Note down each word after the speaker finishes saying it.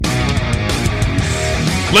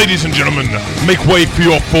Ladies and gentlemen, make way for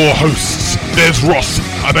your four hosts. There's Ross,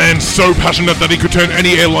 a man so passionate that he could turn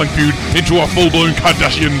any airline feud into a full-blown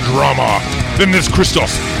Kardashian drama. Then there's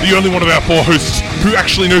Christos, the only one of our four hosts who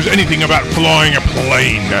actually knows anything about flying a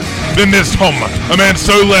plane. Then there's Tom, a man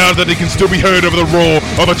so loud that he can still be heard over the roar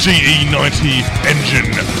of a GE90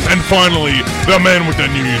 engine. And finally, the man with the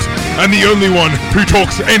news, and the only one who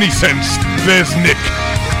talks any sense, there's Nick.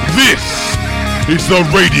 This is the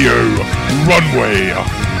Radio Runway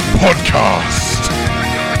Podcast.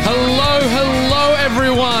 Hello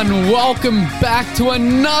everyone. Welcome back to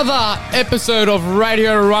another episode of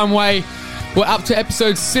Radio Runway. We're up to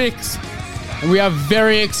episode 6 and we are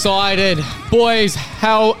very excited. Boys,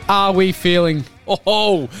 how are we feeling?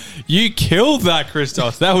 Oh, you killed that,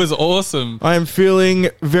 Christos. That was awesome. I am feeling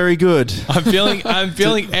very good. I'm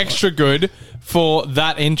feeling extra good for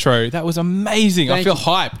that intro. That was amazing. I feel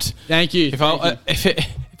hyped. Thank you. If it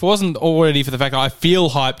wasn't already for the fact that I feel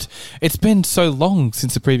hyped, it's been so long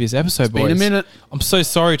since the previous episode, boys. Been a minute. I'm so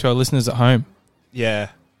sorry to our listeners at home. Yeah.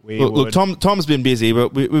 Look, Tom's been busy,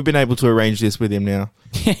 but we've been able to arrange this with him now.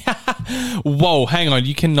 Whoa, hang on.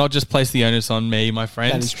 You cannot just place the onus on me, my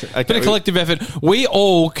friends. That is true. It's been a collective effort. We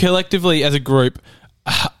all collectively as a group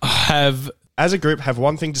have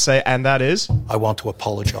one thing to say, and that is... I want to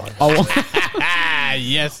apologise.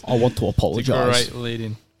 yes. I want to apologise.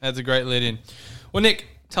 That's a great lead in. Well, Nick,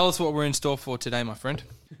 tell us what we're in store for today, my friend.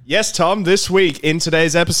 Yes, Tom, this week in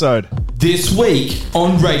today's episode. This week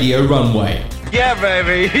on Radio Runway. Yeah,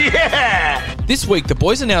 baby. Yeah. This week, the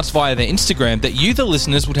boys announced via their Instagram that you, the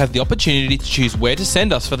listeners, would have the opportunity to choose where to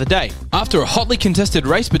send us for the day. After a hotly contested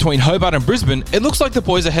race between Hobart and Brisbane, it looks like the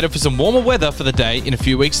boys are headed for some warmer weather for the day in a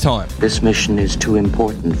few weeks' time. This mission is too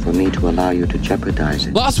important for me to allow you to jeopardize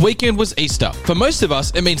it. Last weekend was Easter. For most of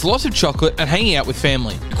us, it means lots of chocolate and hanging out with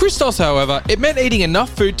family. For Christos, however, it meant eating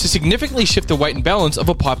enough food to significantly shift the weight and balance of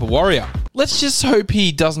a Piper Warrior. Let's just hope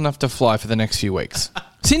he doesn't have to fly for the next few weeks.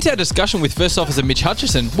 Since our discussion with First Officer Mitch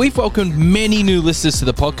Hutchison, we've welcomed many new listeners to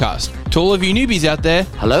the podcast. To all of you newbies out there,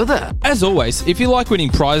 Hello there. as always, if you like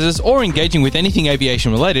winning prizes or engaging with anything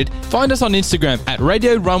aviation related, find us on Instagram at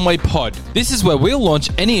Radio Runway Pod. This is where we'll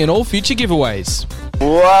launch any and all future giveaways.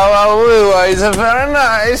 Wow, it's very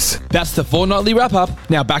nice. That's the fortnightly wrap-up.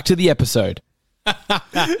 Now back to the episode.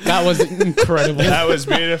 That was incredible. That was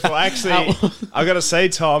beautiful. Actually, I got to say,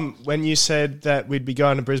 Tom, when you said that we'd be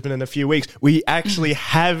going to Brisbane in a few weeks, we actually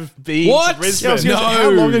have been What? to Brisbane. Yeah, how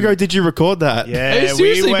long ago did you record that? Yeah, Have you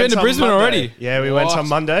seriously went been to on Brisbane Monday. already? Yeah, we went on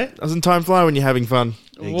Monday. Doesn't time fly when you're having fun?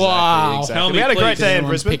 Wow. Tell We me, had a great please. day in Everyone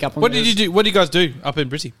Brisbane. pick up on What did this. you do? What do you guys do up in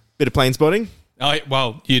Brisbane? Bit of plane spotting? Oh,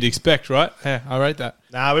 well, you'd expect, right? Yeah, I rate that.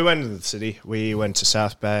 Nah, we went into the city. We went to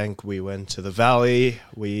South Bank. We went to the Valley.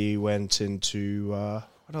 We went into...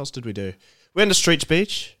 what else did we do? We went to Streets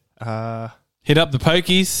Beach. Hit up the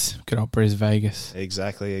pokies. Good old Bris Vegas.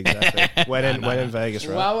 Exactly. went in Vegas,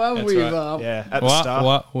 right? Wow, That's we've right. Yeah, at the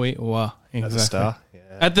Star. Exactly. At the Star. Yeah.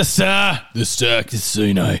 At the Star. The Star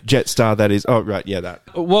Casino. Jetstar, that is. Oh, right, yeah, that.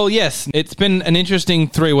 Well, yes, it's been an interesting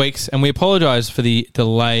 3 weeks, and we apologise for the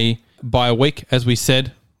delay by a week. As we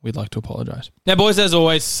said, we'd like to apologise. Now, boys, as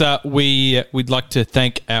always, we'd like to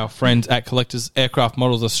thank our friends at Collectors Aircraft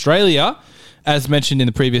Models Australia. As mentioned in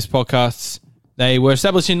the previous podcasts, they were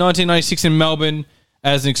established in 1996 in Melbourne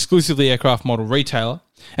as an exclusively aircraft model retailer.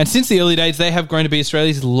 And since the early days, they have grown to be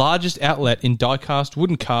Australia's largest outlet in die-cast,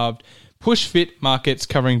 wooden carved, push-fit markets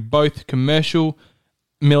covering both commercial,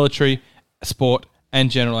 military, sport, and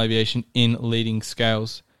general aviation in leading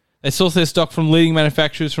scales. They source their stock from leading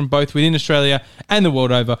manufacturers from both within Australia and the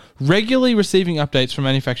world over, regularly receiving updates from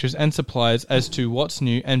manufacturers and suppliers as to what's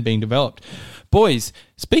new and being developed. Boys,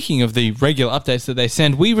 speaking of the regular updates that they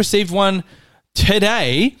send, we received one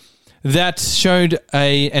today that showed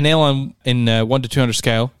an airline in 1 to 200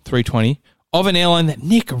 scale, 320, of an airline that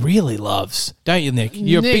Nick really loves. Don't you, Nick?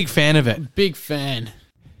 You're a big fan of it. Big fan.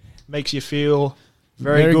 Makes you feel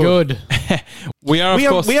very good. We are, of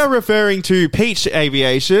course... We are referring to Peach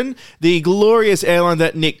Aviation, the glorious airline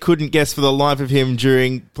that Nick couldn't guess for the life of him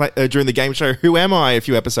during the game show Who Am I a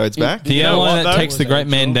few episodes back. The airline that takes the great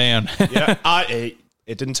man down. Yeah,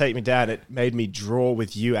 it didn't take me down. It made me draw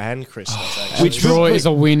with you and Christos, actually. Which draw is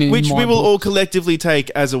a win in Which my we will book. all collectively take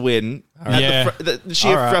as a win. Yeah. The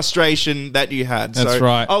sheer frustration that you had. That's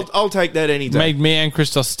right. I'll take that any day. Made me and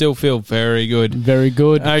Christos still feel very good. Very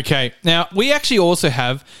good. Okay. Now, we actually also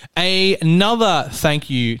have another thank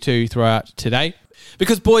you to throw out today.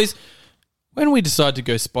 Because, boys, when we decide to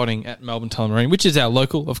go spotting at Melbourne Tullamarine, which is our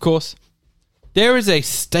local, of course, there is a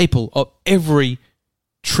staple of every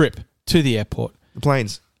trip to the airport. The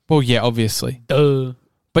planes. Well, yeah, obviously.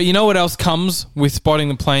 But you know what else comes with spotting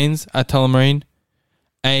the planes at Tullamarine?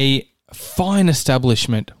 a fine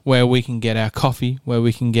establishment where we can get our coffee, where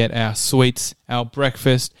we can get our sweets, our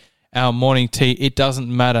breakfast, our morning tea. It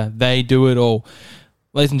doesn't matter. They do it all.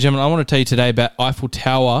 Ladies and gentlemen, I want to tell you today about Eiffel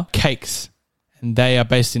Tower Cakes, and they are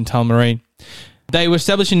based in Tullamarine. They were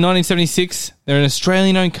established in 1976. They're an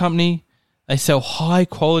Australian-owned company. They sell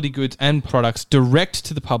high-quality goods and products direct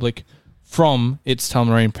to the public from its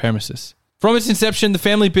Tullamarine premises. From its inception, the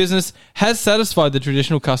family business has satisfied the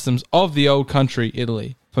traditional customs of the old country,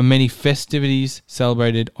 Italy, for many festivities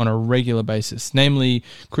celebrated on a regular basis, namely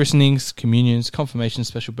christenings, communions, confirmations,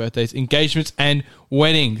 special birthdays, engagements, and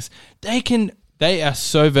weddings. They are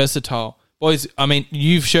so versatile. Boys, I mean,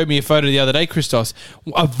 you've showed me a photo the other day, Christos.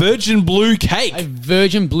 A virgin blue cake. A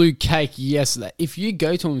virgin blue cake, yes. If you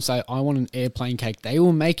go to them and say, I want an airplane cake, they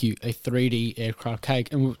will make you a 3D aircraft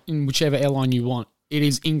cake and in whichever airline you want. It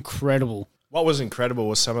is incredible. What was incredible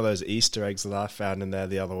was some of those Easter eggs that I found in there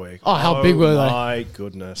the other week. Oh, how big were they? My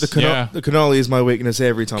goodness. The cannoli is my weakness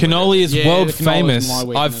every time. Cannoli is world the cannoli famous. is my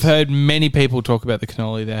weakness. I've heard many people talk about the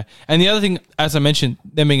cannoli there. And the other thing, as I mentioned,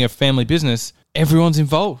 them being a family business, everyone's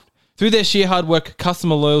involved. Through their sheer hard work,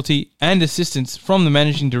 customer loyalty, and assistance from the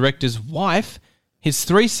managing director's wife, his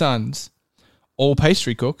 3 sons, all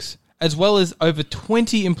pastry cooks, as well as over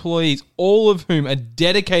 20 employees, all of whom are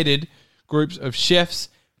dedicated groups of chefs,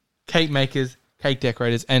 cake makers, cake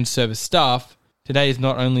decorators, and service staff. Today is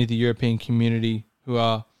not only the European community who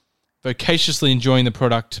are vocaciously enjoying the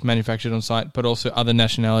product manufactured on site, but also other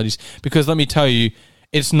nationalities. Because let me tell you,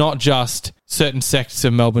 it's not just certain sects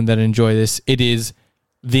of Melbourne that enjoy this. It is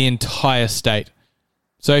the entire state.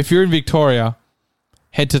 So if you're in Victoria,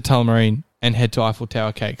 head to Tullamarine and head to Eiffel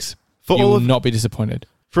Tower Cakes. You will not be disappointed.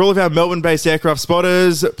 For all of our Melbourne-based aircraft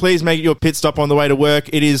spotters, please make your pit stop on the way to work.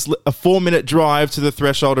 It is a 4-minute drive to the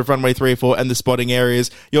threshold of runway 3-4 and the spotting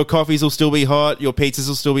areas. Your coffees will still be hot, your pizzas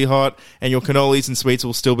will still be hot, and your cannolis and sweets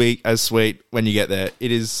will still be as sweet when you get there.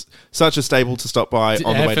 It is such a staple to stop by on the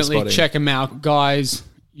way to spotting. Definitely check them out, guys.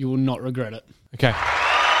 You will not regret it. Okay.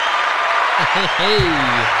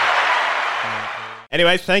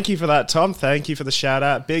 Anyway, thank you for that, Tom. Thank you for the shout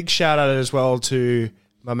out. Big shout out as well to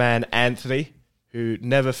my man Anthony, who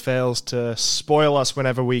never fails to spoil us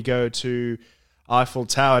whenever we go to Eiffel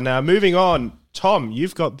Tower. Now, moving on, Tom,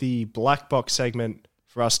 you've got the black box segment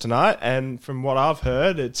for us tonight, and from what I've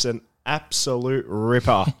heard, it's an absolute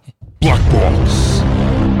ripper. Black box.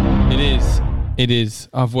 It is. It is.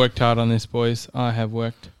 I've worked hard on this, boys. I have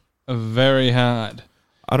worked very hard.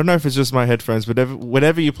 I don't know if it's just my headphones, but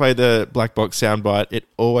whenever you play the black box soundbite, it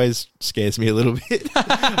always scares me a little bit.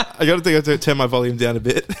 I got to think I have to turn my volume down a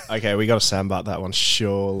bit. Okay, we got to soundbite that one,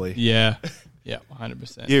 surely. Yeah. Yeah,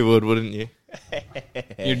 100%. You would, wouldn't you?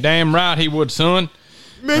 You're damn right he would, son.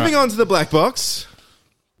 Moving on to the black box.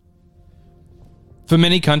 For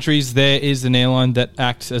many countries, there is an airline that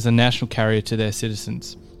acts as a national carrier to their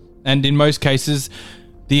citizens. And in most cases,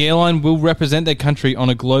 the airline will represent their country on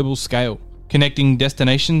a global scale, connecting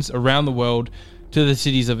destinations around the world to the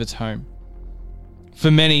cities of its home.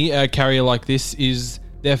 For many, a carrier like this is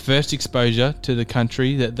their first exposure to the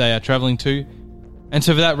country that they are travelling to, and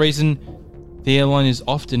so for that reason, the airline is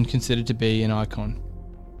often considered to be an icon.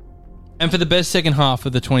 And for the best second half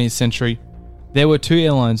of the 20th century, there were 2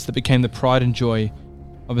 airlines that became the pride and joy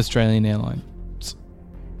of Australian airlines.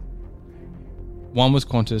 One was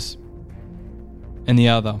Qantas, and the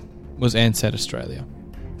other was Ansett Australia.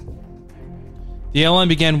 The airline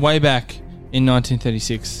began way back in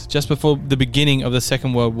 1936, just before the beginning of the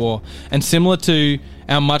Second World War, and similar to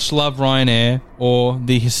our much-loved Ryanair or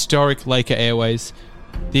the historic Laker Airways,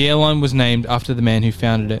 the airline was named after the man who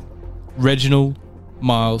founded it, Reginald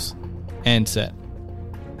Miles Ansett.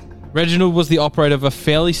 Reginald was the operator of a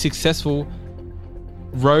fairly successful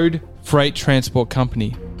road freight transport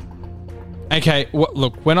company. Okay,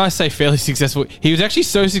 look, when I say fairly successful, he was actually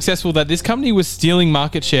so successful that this company was stealing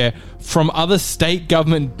market share from other state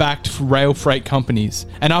government-backed rail freight companies.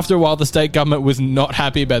 And after a while, the state government was not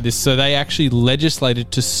happy about this, so they actually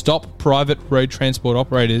legislated to stop private road transport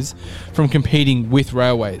operators from competing with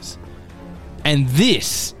railways. And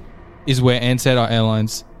this is where Ansett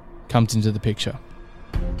Airlines comes into the picture.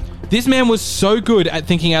 This man was so good at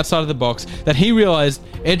thinking outside of the box that he realized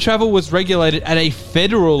air travel was regulated at a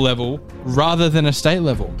federal level rather than a state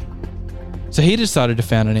level. So he decided to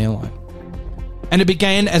found an airline. And it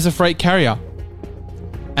began as a freight carrier.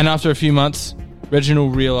 And after a few months,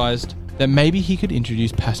 Reginald realized that maybe he could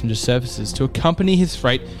introduce passenger services to accompany his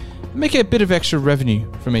freight and make a bit of extra revenue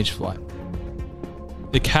from each flight.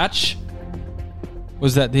 The catch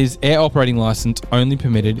was that his air operating license only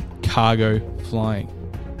permitted cargo flying.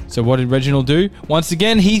 So what did Reginald do? Once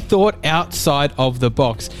again, he thought outside of the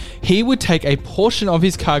box. He would take a portion of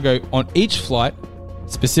his cargo on each flight,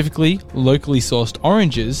 specifically locally sourced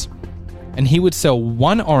oranges, and he would sell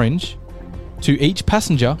one orange to each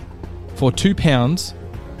passenger for £2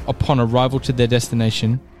 upon arrival to their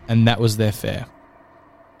destination, and that was their fare.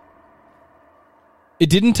 It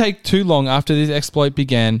didn't take too long after this exploit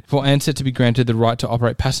began for Ansett to be granted the right to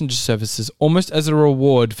operate passenger services almost as a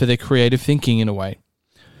reward for their creative thinking in a way.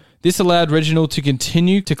 This allowed Reginald to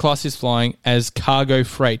continue to class his flying as cargo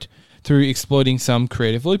freight through exploiting some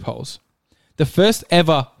creative loopholes. The first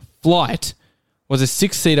ever flight was a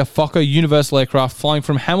 6-seater Fokker Universal aircraft flying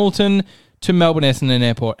from Hamilton to Melbourne Essendon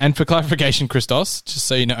Airport. And for clarification, Christos, just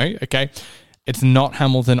so you know, okay, it's not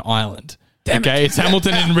Hamilton Island. It's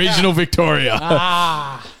Hamilton in regional Victoria.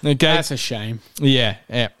 Okay, That's a shame. Yeah.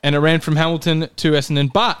 And it ran from Hamilton to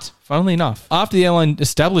Essendon. But, funnily enough, after the airline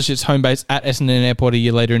established its home base at Essendon Airport a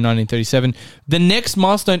year later in 1937, the next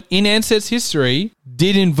milestone in Ansett's history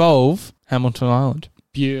did involve Hamilton Island.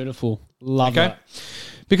 Beautiful. Love it.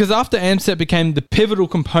 Because after Ansett became the pivotal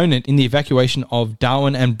component in the evacuation of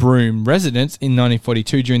Darwin and Broome residents in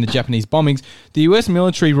 1942 during the Japanese bombings, the US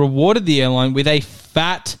military rewarded the airline with a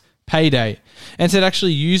fat payday. Ansett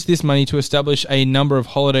actually used this money to establish a number of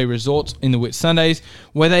holiday resorts in the Whitsundays,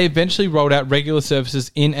 where they eventually rolled out regular services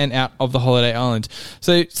in and out of the holiday islands.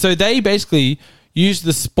 So they basically used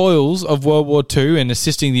the spoils of World War II and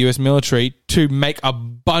assisting the US military to make a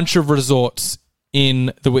bunch of resorts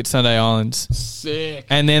in the Whitsunday Islands. Sick.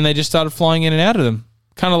 And then they just started flying in and out of them.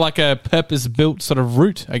 Kind of like a purpose-built sort of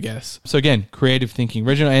route, I guess. So again, creative thinking.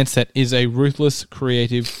 Reginald Ansett is a ruthless,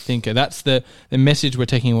 creative thinker. That's the message we're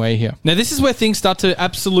taking away here. Now, this is where things start to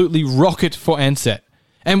absolutely rocket for Ansett.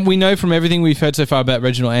 And we know from everything we've heard so far about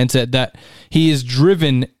Reginald Ansett that he is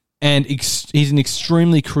driven and he's an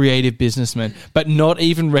extremely creative businessman. But not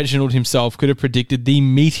even Reginald himself could have predicted the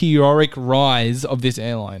meteoric rise of this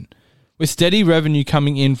airline. With steady revenue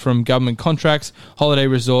coming in from government contracts, holiday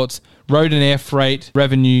resorts, road and air freight,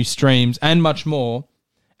 revenue streams, and much more,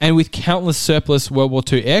 and with countless surplus World War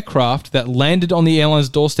II aircraft that landed on the airline's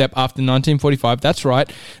doorstep after 1945, that's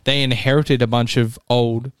right, they inherited a bunch of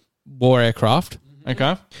old war aircraft,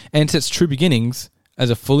 okay? Ansett's true beginnings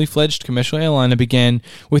as a fully fledged commercial airliner began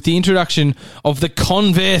with the introduction of the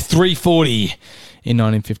Convair 340 in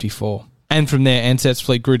 1954. And from there, Ansett's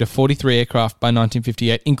fleet grew to 43 aircraft by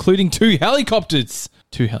 1958, including 2 helicopters.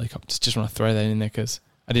 2 helicopters. Just want to throw that in there because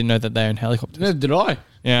I didn't know that they own helicopters. Neither did I.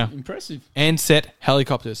 Yeah. Impressive. Ansett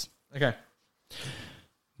helicopters. Okay.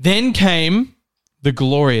 Then came the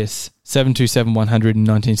glorious 727-100 in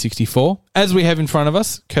 1964. As we have in front of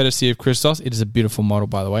us, courtesy of Christos. It is a beautiful model,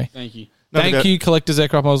 by the way. Thank you. Thank you, Collectors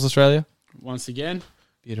Aircraft Models Australia. Once again.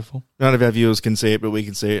 Beautiful. None of our viewers can see it, but we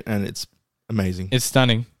can see it, and it's amazing. It's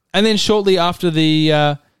stunning. And then shortly after the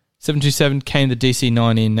 727 came the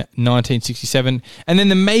DC-9 in 1967, and then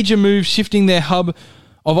the major move shifting their hub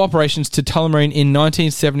of operations to Tullamarine in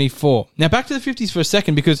 1974. Now back to the 50s for a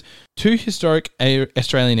second, because 2 historic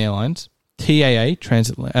Australian airlines, TAA,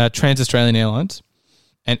 Trans-Australian Airlines,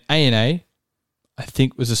 and ANA, I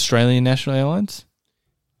think was Australian National Airlines.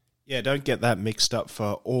 Yeah, don't get that mixed up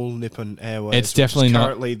for All Nippon Airways. It's definitely which is not.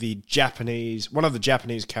 currently the Japanese, one of the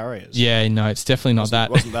Japanese carriers. Yeah, no, it's definitely not that.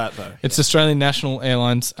 Wasn't that though? It's Australian National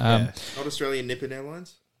Airlines. Yeah. Not Australian Nippon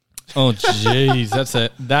Airlines? Oh, jeez,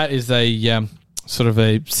 that is a sort of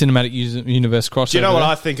a cinematic universe crossover. Do you know what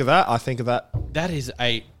I think of that? I think of that. That is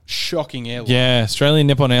a shocking airline. Yeah, Australian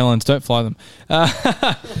Nippon Airlines, don't fly them.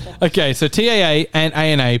 Okay, so TAA and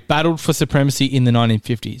ANA battled for supremacy in the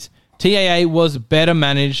 1950s. TAA was better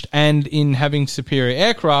managed, and in having superior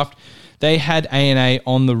aircraft, they had ANA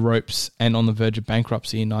on the ropes and on the verge of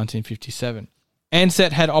bankruptcy in 1957.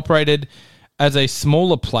 Ansett had operated as a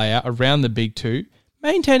smaller player around the big two,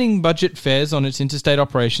 maintaining budget fares on its interstate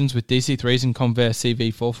operations with DC-3s and Convair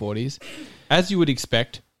CV-440s. As you would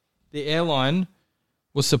expect, the airline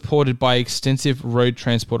was supported by extensive road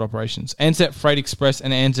transport operations. Ansett Freight Express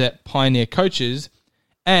and Ansett Pioneer Coaches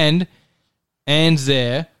and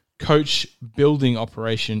Ansett coach building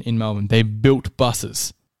operation in Melbourne. They built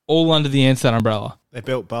buses, all under the Ansett umbrella. They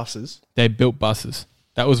built buses. They built buses.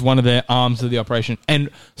 That was one of their arms of the operation.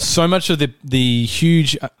 And so much of the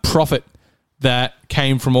huge profit that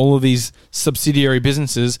came from all of these subsidiary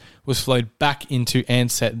businesses was flowed back into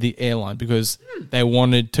Ansett, the airline, because they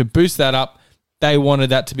wanted to boost that up. They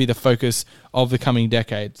wanted that to be the focus of the coming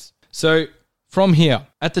decades. So from here,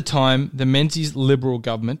 at the time, the Menzies Liberal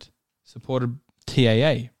government supported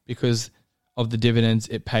TAA because of the dividends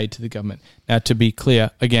it paid to the government. Now, to be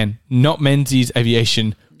clear, again, not Menzies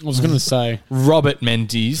Aviation, I was going to say. Robert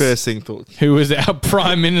Menzies, First thing thought. who was our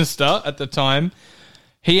prime minister at the time,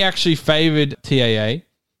 he actually favoured TAA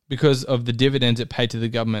because of the dividends it paid to the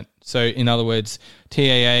government. So, in other words,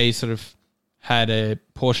 TAA sort of had a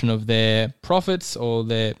portion of their profits or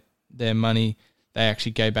their money they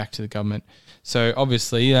actually gave back to the government. So,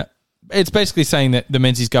 obviously, it's basically saying that the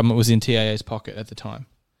Menzies government was in TAA's pocket at the time.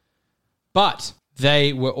 But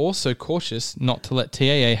they were also cautious not to let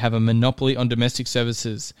TAA have a monopoly on domestic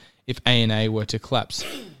services if ANA were to collapse.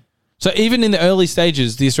 So even in the early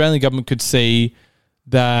stages, the Australian government could see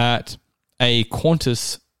that a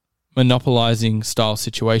Qantas monopolising style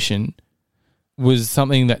situation was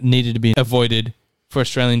something that needed to be avoided for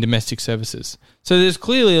Australian domestic services. So there's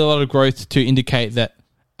clearly a lot of growth to indicate that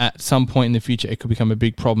at some point in the future, it could become a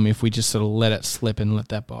big problem if we just sort of let it slip and let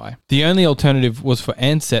that by. The only alternative was for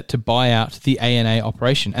Ansett to buy out the ANA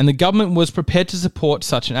operation, and the government was prepared to support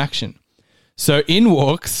such an action. So in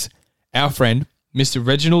walks our friend, Mr.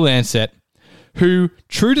 Reginald Ansett, who,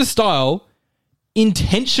 true to style,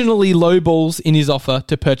 intentionally lowballs in his offer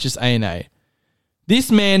to purchase ANA. This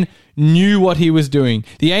man knew what he was doing.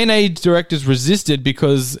 The ANA directors resisted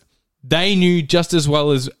because they knew just as well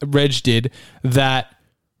as Reg did that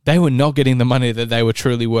they were not getting the money that they were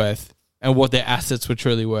truly worth and what their assets were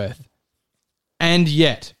truly worth. And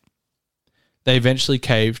yet, they eventually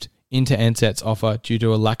caved into Ansett's offer due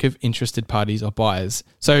to a lack of interested parties or buyers.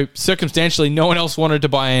 So, circumstantially, no one else wanted to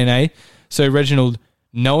buy ANA. So, Reginald,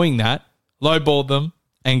 knowing that, lowballed them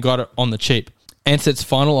and got it on the cheap. Ansett's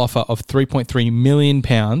final offer of £3.3 million,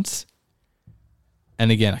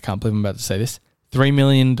 and again, I can't believe I'm about to say this, $3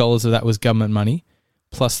 million of that was government money,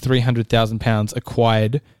 plus £300,000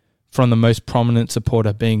 acquired from the most prominent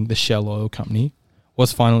supporter being the Shell Oil Company,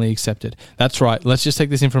 was finally accepted. That's right. Let's just take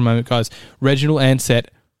this in for a moment, guys. Reginald Ansett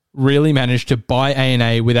really managed to buy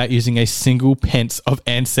ANA without using a single pence of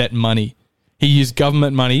Ansett money. He used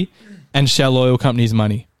government money and Shell Oil Company's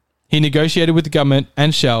money. He negotiated with the government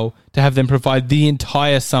and Shell to have them provide the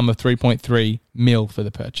entire sum of $3.3 million for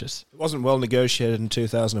the purchase. It wasn't well negotiated in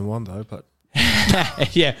 2001, though, but...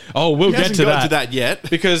 Yeah. Oh, we'll get to that. To that yet.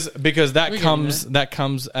 Because that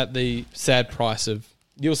comes at the sad price of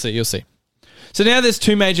you'll see. So now there's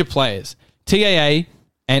two major players, TAA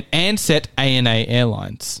and Ansett ANA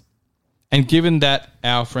Airlines. And given that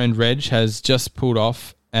our friend Reg has just pulled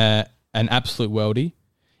off an absolute worldie,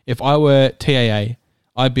 if I were TAA,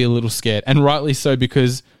 I'd be a little scared, and rightly so,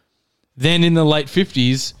 because then in the late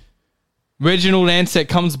 50s, Reginald Ansett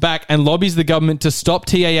comes back and lobbies the government to stop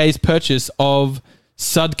TAA's purchase of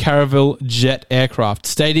Sud Caravel jet aircraft,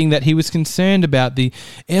 stating that he was concerned about the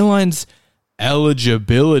airline's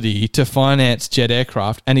eligibility to finance jet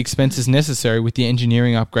aircraft and expenses necessary with the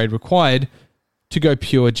engineering upgrade required to go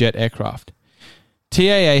pure jet aircraft.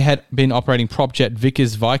 TAA had been operating prop jet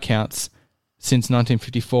Vickers Viscounts since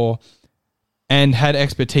 1954 and had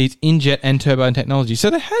expertise in jet and turbine technology. So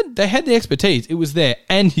they had the expertise. It was there.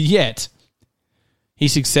 And yet, he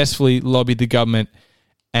successfully lobbied the government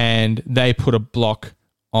and they put a block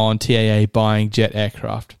on TAA buying jet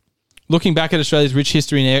aircraft. Looking back at Australia's rich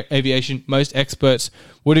history in aviation, most experts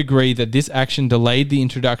would agree that this action delayed the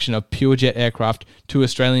introduction of pure jet aircraft to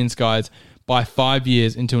Australian skies by 5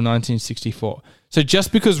 years until 1964. So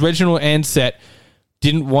just because Reginald Ansett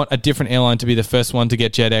didn't want a different airline to be the first one to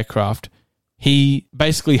get jet aircraft, he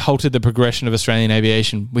basically halted the progression of Australian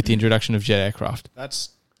aviation with the introduction of jet aircraft.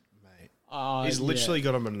 He's literally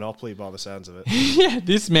got a monopoly by the sounds of it. Yeah,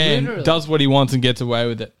 this man does what he wants and gets away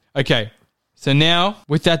with it. Okay, so now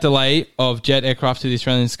with that delay of jet aircraft to the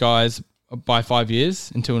Australian skies by 5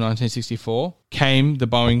 years until 1964 came the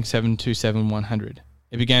Boeing 727-100.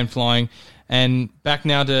 It began flying, and back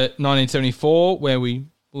now to 1974 where we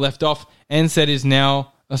left off, Ansett is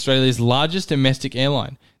now Australia's largest domestic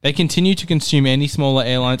airline. They continue to consume any smaller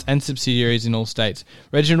airlines and subsidiaries in all states.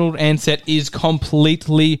 Reginald Ansett is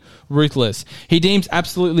completely ruthless. He deems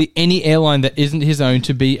absolutely any airline that isn't his own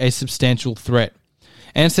to be a substantial threat.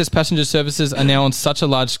 Ansett's passenger services are now on such a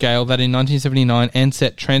large scale that in 1979,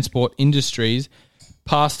 Ansett Transport Industries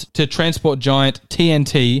passed to transport giant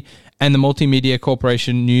TNT and the Multimedia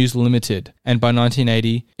Corporation News Limited. And by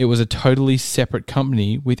 1980, it was a totally separate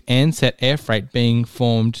company with Ansett Air Freight being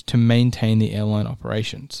formed to maintain the airline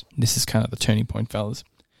operations. This is kind of the turning point, fellas.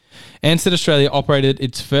 Ansett Australia operated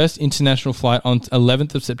its first international flight on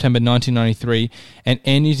 11th of September 1993, and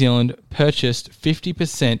Air New Zealand purchased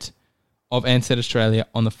 50% of Ansett Australia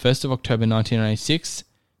on the 1st of October 1996,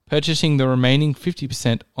 purchasing the remaining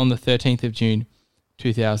 50% on the 13th of June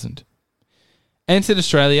 2000. Ansett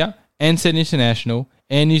Australia, Ansett International,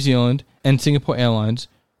 Air New Zealand, and Singapore Airlines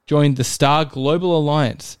joined the Star Global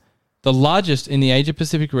Alliance the largest in the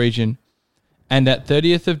Asia-Pacific region, and at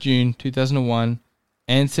 30th of June 2001,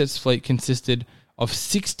 Ansett's fleet consisted of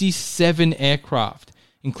 67 aircraft,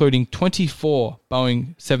 including 24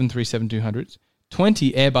 Boeing 737-200s,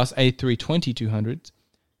 20 Airbus A320-200s,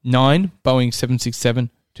 9 Boeing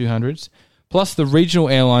 767-200s, plus the regional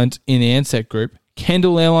airlines in the Ansett Group,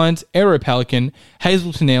 Kendall Airlines, Aero Pelican,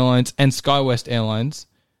 Hazleton Airlines, and SkyWest Airlines,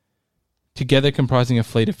 together comprising a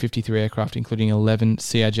fleet of 53 aircraft, including 11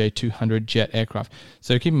 CRJ-200 jet aircraft.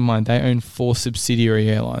 So keep in mind, they own 4 subsidiary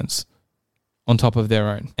airlines on top of their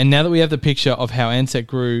own. And now that we have the picture of how Ansett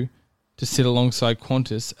grew to sit alongside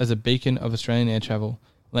Qantas as a beacon of Australian air travel,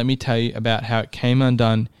 let me tell you about how it came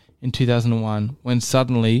undone in 2001 when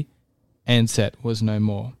suddenly Ansett was no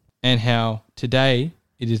more, and how today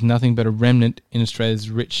it is nothing but a remnant in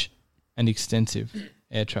Australia's rich and extensive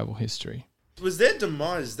air travel history. Was their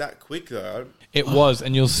demise that quick, though? It was,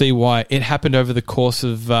 and you'll see why. It happened over the course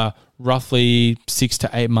of roughly 6 to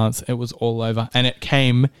 8 months. It was all over, and it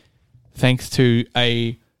came thanks to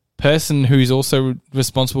a person who's also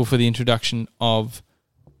responsible for the introduction of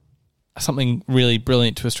something really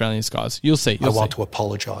brilliant to Australian skies. You'll see. I want to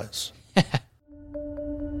apologise.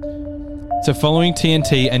 So following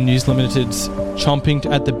TNT and News Limited's chomping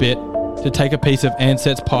at the bit to take a piece of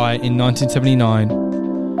Ansett's pie in 1979,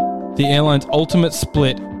 the airline's ultimate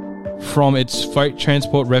split from its freight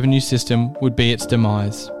transport revenue system would be its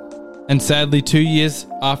demise. And sadly, 2 years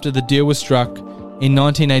after the deal was struck, in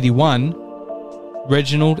 1981,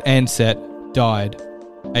 Reginald Ansett died,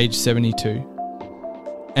 aged 72.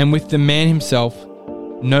 And with the man himself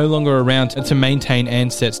no longer around to maintain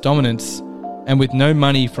Ansett's dominance, and with no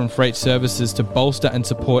money from freight services to bolster and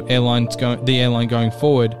support the airline going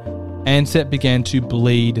forward, Ansett began to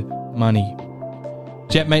bleed money.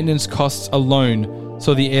 Jet maintenance costs alone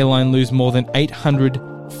saw the airline lose more than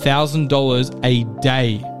 $800,000 a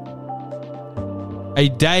day. A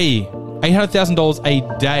day! $800,000 a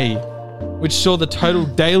day, which saw the total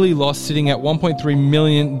daily loss sitting at $1.3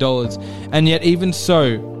 million. And yet even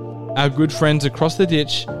so, our good friends across the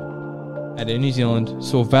ditch at Air New Zealand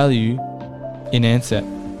saw value in Ansett.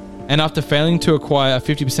 And after failing to acquire a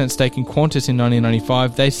 50% stake in Qantas in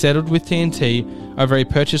 1995, they settled with TNT over a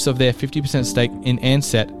purchase of their 50% stake in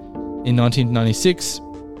Ansett in 1996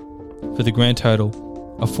 for the grand total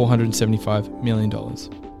of $475 million.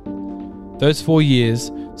 Those 4 years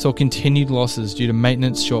saw continued losses due to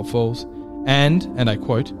maintenance shortfalls and I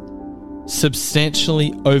quote,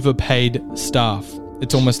 substantially overpaid staff.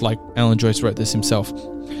 It's almost like Alan Joyce wrote this himself.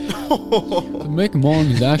 Making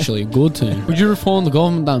money is actually a good thing. Would you refund the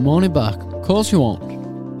government that money back? Of course you won't.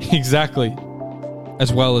 Exactly.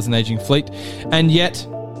 As well as an aging fleet. And yet,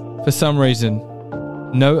 for some reason,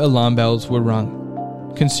 no alarm bells were rung.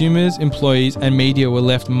 Consumers, employees, and media were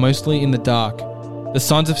left mostly in the dark. The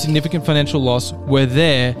signs of significant financial loss were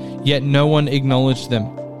there, yet no one acknowledged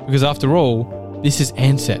them. Because after all, this is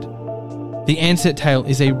Ansett. The Ansett tale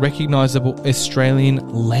is a recognisable Australian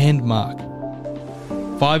landmark.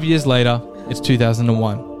 5 years later, it's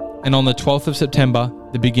 2001, and on the 12th of September,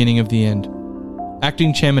 the beginning of the end.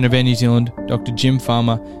 Acting Chairman of Air New Zealand, Dr. Jim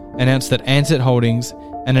Farmer, announced that Ansett Holdings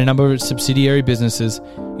and a number of its subsidiary businesses,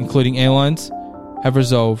 including airlines, have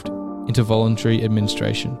resolved into voluntary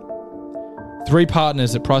administration. 3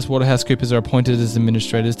 partners at PricewaterhouseCoopers are appointed as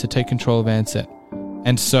administrators to take control of Ansett,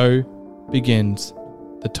 and so begins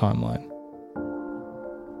the timeline.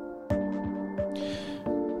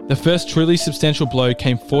 The first truly substantial blow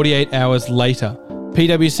came 48 hours later.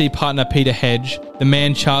 PwC partner Peter Hedge, the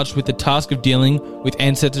man charged with the task of dealing with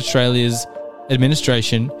Ansett Australia's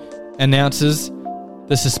administration, announces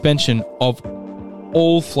the suspension of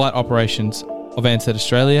all flight operations of Ansett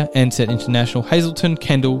Australia, Ansett International, Hazleton,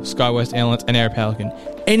 Kendall, SkyWest Airlines, and Aero Pelican.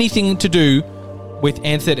 Anything to do with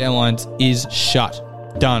Ansett Airlines is shut.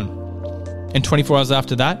 Done. And 24 hours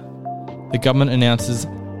after that, the government announces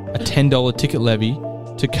a $10 ticket levy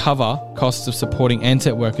to cover costs of supporting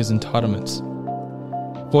Ansett workers' entitlements.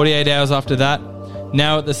 48 hours after that,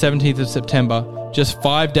 now at the 17th of September, just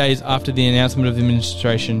 5 days after the announcement of the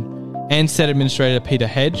administration, Ansett Administrator Peter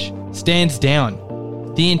Hedge stands down.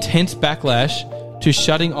 The intense backlash to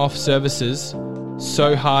shutting off services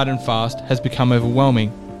so hard and fast has become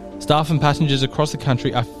overwhelming. Staff and passengers across the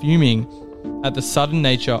country are fuming at the sudden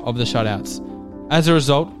nature of the shutouts. As a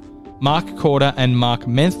result, Mark Corder and Mark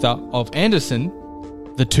Menther of Anderson,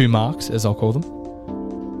 the 2 Marks, as I'll call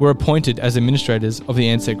them, were appointed as administrators of the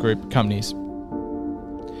Ansett Group companies.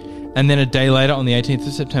 And then a day later, on the 18th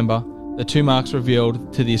of September, the 2 Marks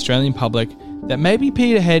revealed to the Australian public that maybe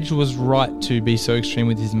Peter Hedge was right to be so extreme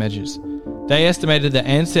with his measures. They estimated that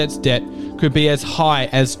Ansett's debt could be as high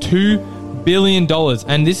as $2 billion.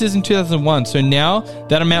 And this is in 2001. So now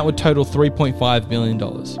that amount would total $3.5 billion.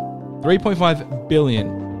 $3.5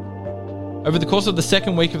 billion. Over the course of the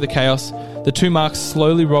second week of the chaos, the two marks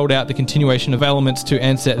slowly rolled out the continuation of elements to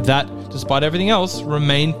Ansett that, despite everything else,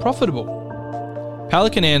 remained profitable.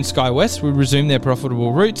 Pelican Air and SkyWest would resume their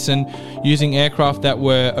profitable routes, and using aircraft that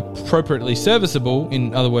were appropriately serviceable,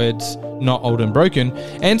 in other words, not old and broken,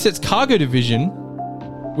 Ansett's cargo division,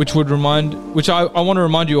 which I want to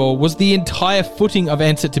remind you all, was the entire footing of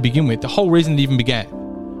Ansett to begin with, the whole reason it even began.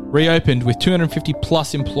 Reopened with 250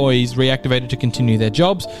 plus employees reactivated to continue their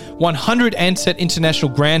jobs. 100 Ansett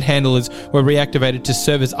international ground handlers were reactivated to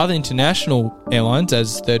serve as other international airlines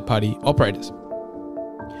as third-party operators.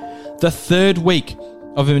 The third week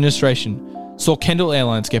of administration saw Kendall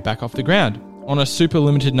Airlines get back off the ground on a super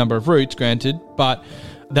limited number of routes, granted, but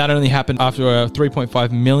that only happened after a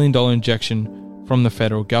 $3.5 million injection from the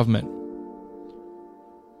federal government.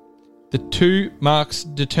 The two marks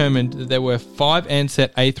determined that there were 5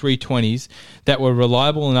 Ansett A320s that were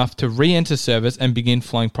reliable enough to re-enter service and begin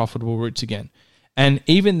flying profitable routes again. And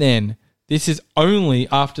even then, this is only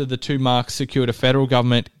after the two marks secured a federal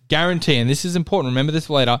government guarantee, and this is important, remember this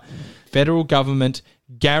for later, federal government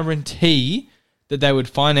guarantee that they would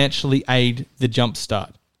financially aid the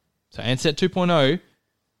jumpstart. So Ansett 2.0,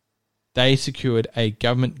 they secured a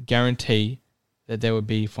government guarantee that there would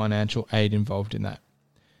be financial aid involved in that.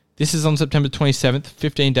 This is on September 27th,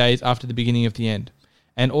 15 days after the beginning of the end.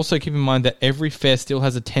 And also keep in mind that every fare still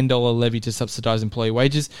has a $10 levy to subsidise employee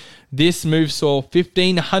wages. This move saw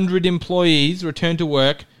 1,500 employees return to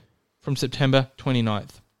work from September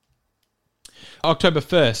 29th. October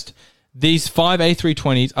 1st, these 5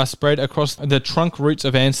 A320s are spread across the trunk routes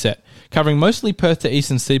of Ansett, covering mostly Perth to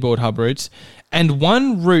Eastern Seaboard hub routes, and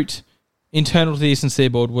one route internal to the Eastern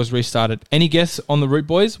Seaboard was restarted. Any guess on the route,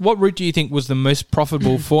 boys? What route do you think was the most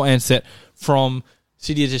profitable for Ansett from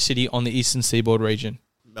city to city on the Eastern Seaboard region?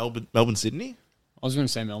 Melbourne, Sydney? I was going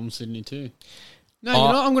to say Melbourne, Sydney too. No, you know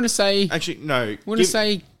what? I'm going to say... Actually, no. I'm going to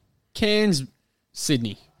say Cairns,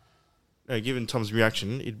 Sydney. No, given Tom's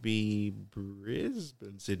reaction, it'd be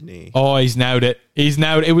Brisbane, Sydney. Oh, he's nailed it.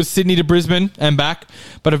 It was Sydney to Brisbane and back.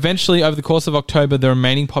 But eventually, over the course of October, the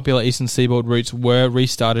remaining popular Eastern Seaboard routes were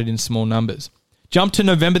restarted in small numbers. Jump to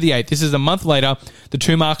November the 8th. This is a month later. The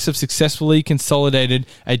two marks have successfully consolidated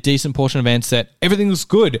a decent portion of Ansett. Everything looks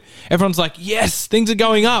good. Everyone's like, yes, things are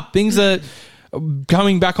going up. Things are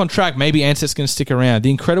coming back on track. Maybe Ansett's going to stick around. The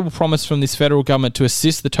incredible promise from this federal government to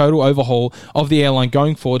assist the total overhaul of the airline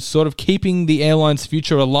going forward, sort of keeping the airline's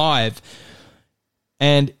future alive.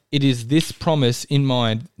 And it is this promise in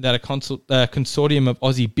mind that a consortium of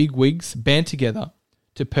Aussie bigwigs band together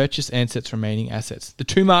to purchase Ansett's remaining assets. The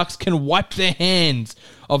two marks can wipe their hands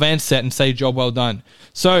of Ansett and say, job well done.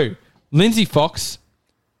 So, Lindsay Fox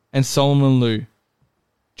and Solomon Lew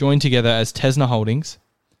joined together as Tesna Holdings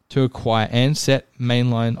to acquire Ansett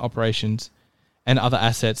mainline operations and other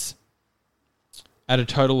assets at a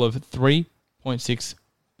total of $3.6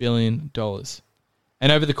 billion.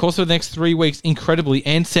 And over the course of the next 3 weeks, incredibly,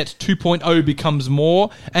 Ansett 2.0 becomes more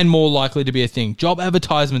and more likely to be a thing. Job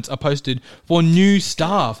advertisements are posted for new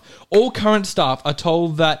staff. All current staff are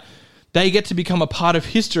told that they get to become a part of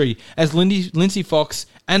history as Lindsay Fox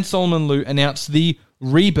and Solomon Lew announce the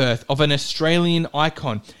rebirth of an Australian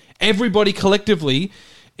icon. Everybody collectively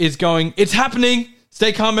is going, it's happening.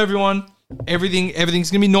 Stay calm, everyone. Everything's going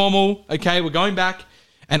to be normal. Okay, we're going back.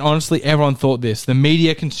 And honestly, everyone thought this. The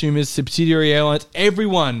media, consumers, subsidiary airlines,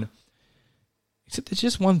 everyone. Except there's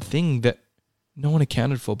just one thing that no one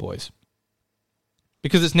accounted for, boys.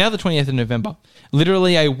 Because it's now the 28th of November.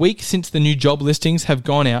 Literally a week since the new job listings have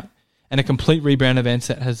gone out and a complete rebrand of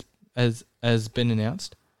Ansett has been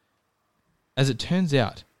announced. As it turns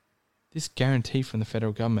out, this guarantee from the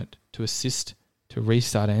federal government to assist to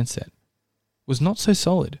restart Ansett was not so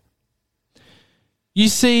solid. You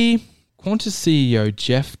see, Qantas CEO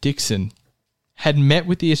Jeff Dixon had met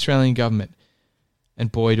with the Australian government,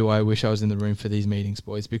 and boy, do I wish I was in the room for these meetings,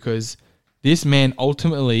 boys, because this man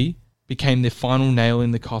ultimately became the final nail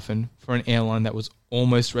in the coffin for an airline that was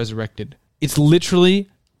almost resurrected. It's literally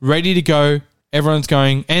ready to go. Everyone's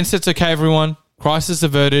going, Ansett's okay, everyone. Crisis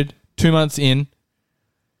averted. 2 months in.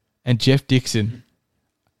 And Jeff Dixon,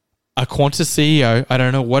 a Qantas CEO, I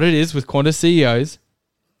don't know what it is with Qantas CEOs,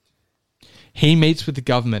 he meets with the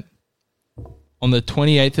government. On the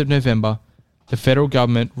 28th of November, the federal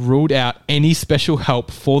government ruled out any special help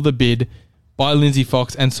for the bid by Lindsay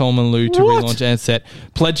Fox and Solomon Lew to relaunch Ansett,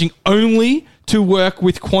 pledging only to work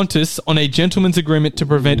with Qantas on a gentleman's agreement to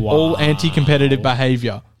prevent all anti-competitive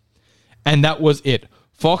behaviour. And that was it.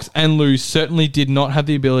 Fox and Lou certainly did not have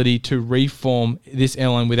the ability to reform this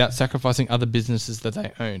airline without sacrificing other businesses that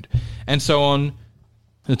they owned. And so on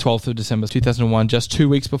the 12th of December 2001, just 2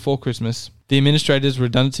 weeks before Christmas, the Administrator's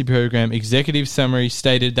Redundancy Program executive summary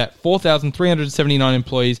stated that 4,379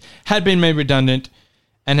 employees had been made redundant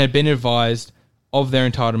and had been advised of their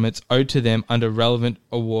entitlements owed to them under relevant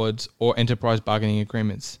awards or enterprise bargaining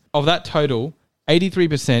agreements. Of that total,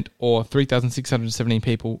 83% or 3,617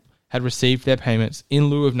 people had received their payments in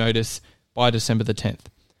lieu of notice by December the 10th.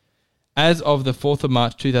 As of the 4th of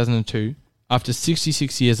March 2002, after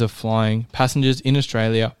 66 years of flying passengers in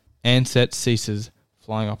Australia, Ansett ceases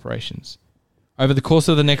flying operations. Over the course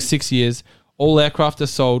of the next 6 years, all aircraft are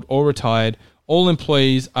sold or retired, all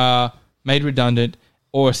employees are made redundant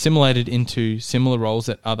or assimilated into similar roles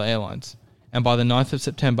at other airlines. And by the 9th of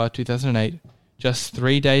September 2008, just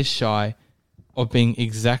 3 days shy of being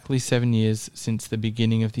exactly 7 years since the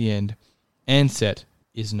beginning of the end, Ansett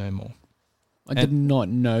is no more. I did not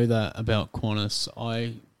know that about Qantas.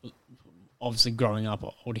 Obviously, growing up, I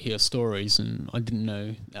would hear stories, and I didn't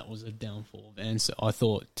know that was a downfall of Ansett. I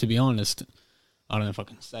thought, to be honest, I don't know if I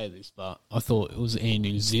can say this, but I thought it was Air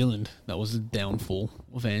New Zealand that was the downfall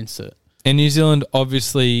of Ansett. And New Zealand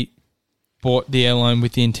obviously bought the airline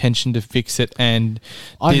with the intention to fix it and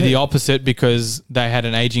did the opposite because they had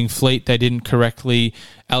an aging fleet. They didn't correctly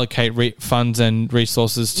allocate funds and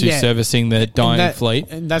resources to servicing the dying fleet.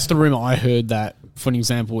 And that's the rumour I heard, that, for an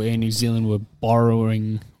example, Air New Zealand were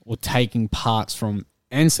borrowing or taking parts from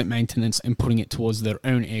Ansett maintenance and putting it towards their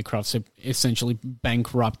own aircraft, so essentially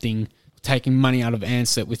bankrupting, taking money out of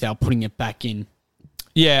Ansett without putting it back in.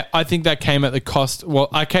 Yeah, I think that came at the cost. Well,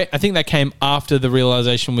 I think that came after the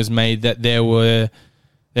realization was made that there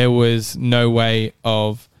was no way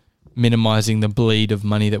of minimizing the bleed of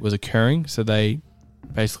money that was occurring. So they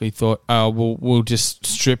basically thought, we'll just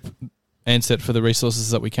strip Ansett for the resources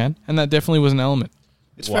that we can, and that definitely was an element.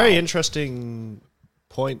 It's a very interesting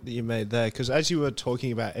point that you made there, because as you were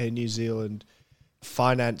talking about Air New Zealand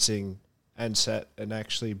financing Ansett and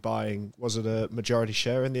actually buying, was it a majority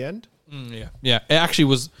share in the end? Yeah. It actually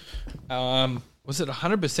was. Was it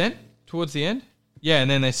 100% towards the end? Yeah,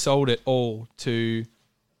 and then they sold it all to.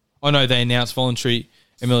 Oh no, they announced voluntary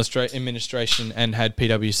administration and had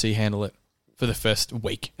PwC handle it for the first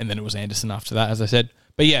week, and then it was Anderson after that, as I said.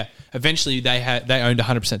 But yeah, eventually they owned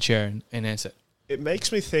 100% share in Ansett. It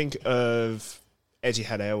makes me think of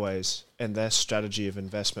Etihad Airways and their strategy of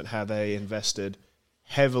investment, how they invested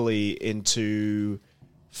heavily into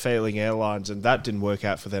failing airlines, and that didn't work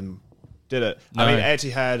out for them, did it? No. I mean,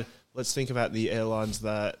 Etihad, let's think about the airlines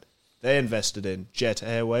that they invested in. Jet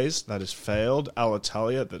Airways, that has failed.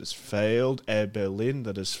 Alitalia, that has failed. Air Berlin,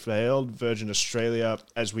 that has failed. Virgin Australia,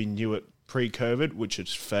 as we knew it pre-COVID, which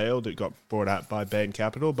has failed. It got bought out by Bain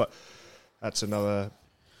Capital, but that's another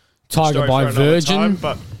Tiger by Virgin. Time,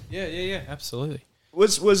 but yeah, absolutely.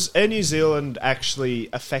 Was Air New Zealand actually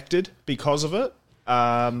affected because of it?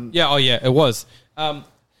 It was. I'm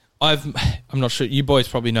not sure. You boys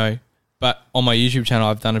probably know, but on my YouTube channel,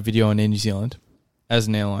 I've done a video on Air New Zealand as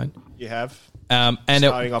an airline. You have? And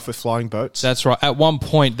starting off with flying boats. That's right. At one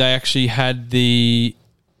point, they actually had the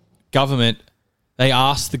government. They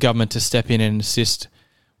asked the government to step in and assist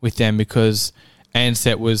with them because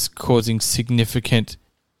Ansett was causing significant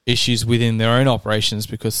issues within their own operations,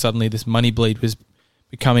 because suddenly this money bleed was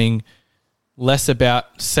becoming less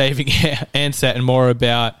about saving Ansett and more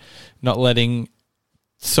about not letting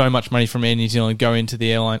so much money from Air New Zealand go into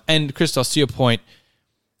the airline. And Christos, to your point,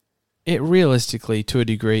 it realistically, to a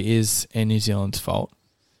degree, is Air New Zealand's fault.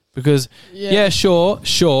 Because, sure,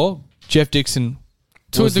 Jeff Dixon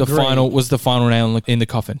was the final nail in the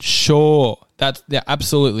coffin. Sure,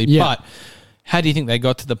 absolutely. Yeah. But how do you think they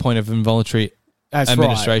got to the point of involuntary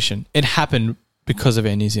administration? Right. It happened because of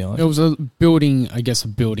Air New Zealand. It was a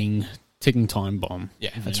building ticking time bomb. Yeah,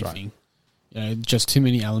 that's right. Just too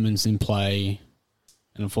many elements in play,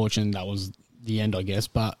 and unfortunately, that was the end, I guess.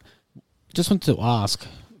 But I just wanted to ask,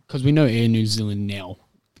 because we know Air New Zealand now,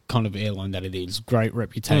 the kind of airline that it is, great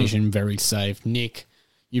reputation, very safe. Nick,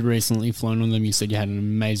 you recently flown on them. You said you had an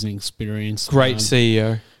amazing experience. Great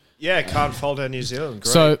CEO. Yeah, can't fault Air New Zealand.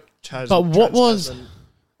 Great. So, but what was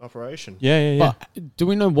operation? Yeah. But do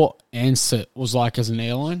we know what Ansett was like as an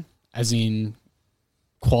airline, as in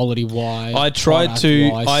quality wise? I tried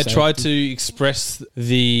to express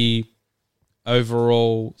the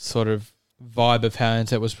overall sort of vibe of how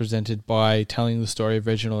Ansett was presented by telling the story of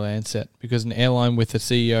Reginald Ansett, because an airline with a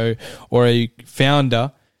CEO or a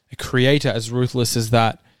founder, a creator as ruthless as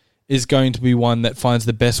that, is going to be one that finds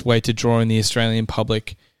the best way to draw in the Australian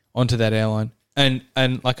public onto that airline. And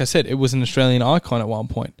like I said, it was an Australian icon at one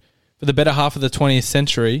point. for the better half of the 20th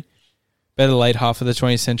century, better late half of the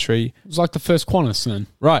 20th century. It was like the first Qantas then.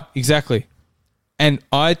 Right, exactly. And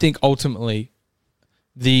I think ultimately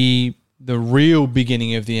the real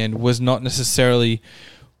beginning of the end was not necessarily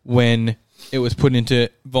when it was put into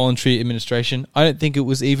voluntary administration. I don't think it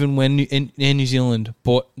was even when Air New Zealand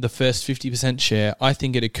bought the first 50% share. I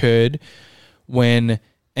think it occurred when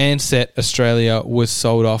Ansett Australia was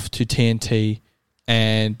sold off to TNT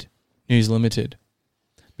and News Limited.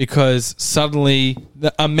 Because suddenly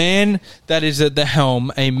a man that is at the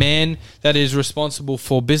helm, a man that is responsible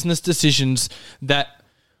for business decisions that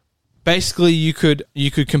basically you could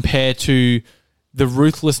compare to the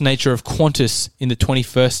ruthless nature of Qantas in the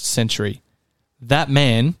 21st century. That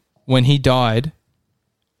man, when he died,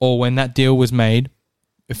 or when that deal was made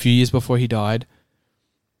a few years before he died,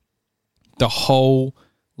 the whole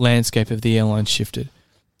landscape of the airline shifted.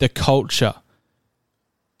 The culture,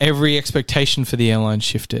 every expectation for the airline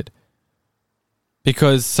shifted.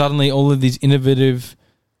 Because suddenly all of these innovative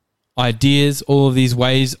ideas, all of these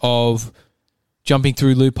ways of jumping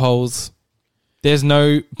through loopholes, there's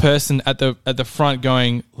no person at the front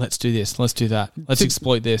going, let's do this, let's do that, let's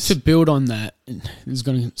exploit this. To build on that, and this is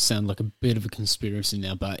going to sound like a bit of a conspiracy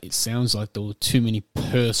now, but it sounds like there were too many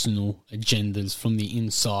personal agendas from the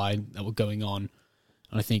inside that were going on.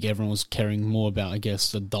 And I think everyone was caring more about, I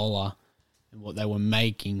guess, the dollar and what they were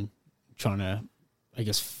making, trying to, I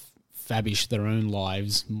guess, fabish their own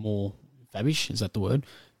lives more. Fabish, is that the word?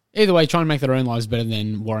 Either way, trying to make their own lives better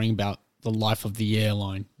than worrying about the life of the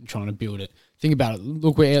airline and trying to build it. Think about it.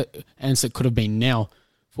 Look where Ansett could have been now.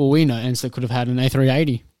 For all we know, Ansett could have had an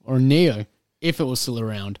A380 or a Neo if it was still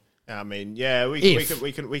around. I mean, yeah, we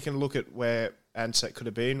can look at where Ansett could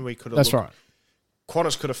have been. We could have. That's right.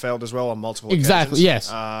 Qantas could have failed as well on multiple Exactly,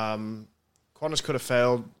 occasions. yes. Qantas could have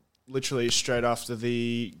failed literally straight after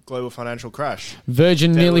the global financial crash.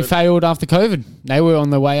 Virgin nearly failed after COVID. They were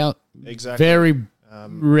on their way out. Exactly. Very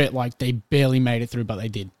like they barely made it through, but they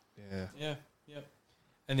did. Yeah.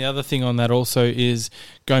 And the other thing on that also is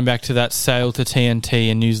going back to that sale to TNT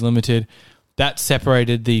and News Limited, that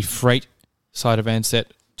separated the freight side of Ansett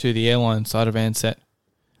to the airline side of Ansett.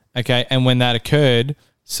 Okay, and when that occurred,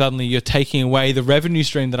 suddenly you're taking away the revenue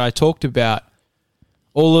stream that I talked about.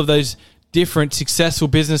 All of those different successful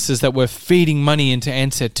businesses that were feeding money into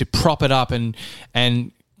Ansett to prop it up and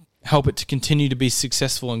help it to continue to be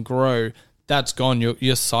successful and grow. That's gone.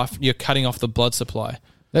 You're cutting off the blood supply.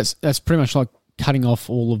 That's pretty much like cutting off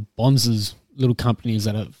all of Bonz's little companies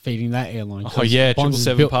that are feeding that airline. Oh yeah,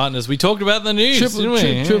 777 Partners. We talked about the news, didn't we?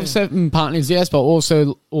 777 Partners, yes, but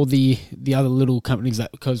also all the other little companies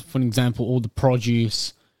that, because for example, all the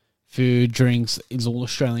produce, food, drinks is all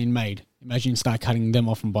Australian made. Imagine you start cutting them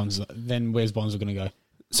off from Bonza. Then where's Bonza going to go?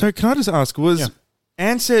 So can I just ask, was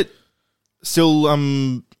Ansett still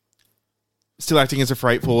acting as a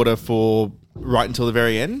freight forwarder for right until the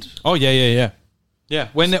very end? Oh yeah. Yeah,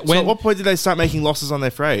 when at what point did they start making losses on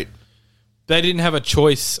their freight? They didn't have a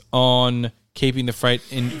choice on keeping the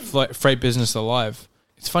freight business alive.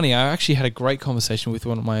 It's funny, I actually had a great conversation with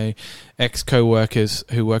one of my ex-co-workers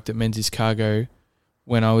who worked at Menzies Cargo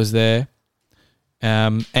when I was there.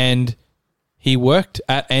 And he worked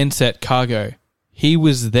at Ansett Cargo. He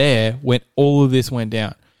was there when all of this went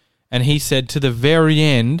down. And he said to the very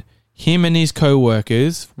end, him and his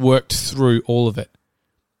co-workers worked through all of it.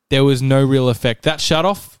 There was no real effect. That shut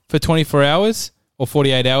off for 24 hours, or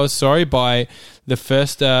 48 hours, by the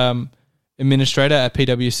first administrator at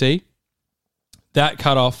PwC. That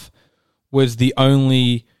cut off was the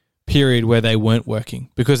only period where they weren't working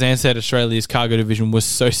because Ansett Australia's cargo division was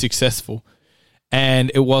so successful.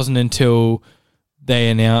 And it wasn't until they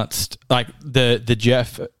announced, like the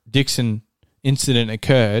Jeff Dixon incident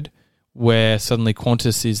occurred, where suddenly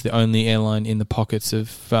Qantas is the only airline in the pockets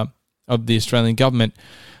of the Australian government,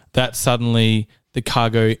 that suddenly the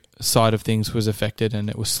cargo side of things was affected and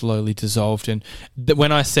it was slowly dissolved. And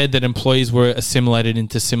when I said that employees were assimilated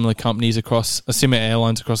into similar companies similar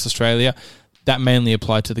airlines across Australia, that mainly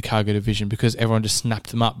applied to the cargo division because everyone just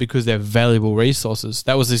snapped them up because they're valuable resources.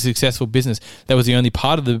 That was a successful business. That was the only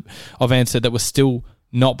part of Ansett that was still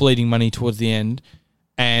not bleeding money towards the end.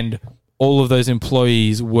 And all of those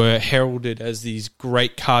employees were heralded as these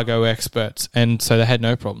great cargo experts. And so they had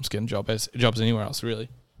no problems getting jobs anywhere else, really.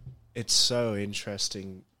 It's so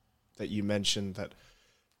interesting that you mentioned that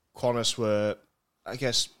Qantas were, I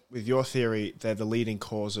guess, with your theory, they're the leading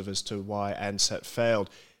cause of as to why Ansett failed.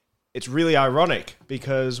 It's really ironic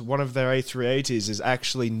because one of their A380s is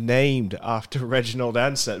actually named after Reginald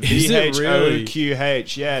Ansett. Is it really?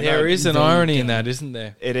 VHOQH. Yeah, There is an irony in that, isn't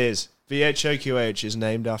there? It is. VHOQH is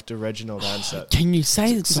named after Reginald Ansett. Can you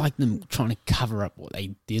say it's like them trying to cover up what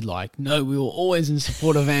they did? Like, no, we were always in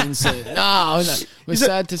support of Ansett. No, we're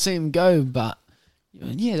sad to see him go, but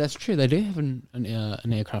yeah, that's true. They do have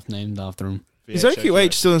an aircraft named after him. Is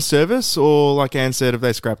OQH still in service, or like Ansett, have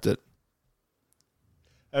they scrapped it?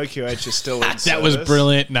 OQH is still in service. That was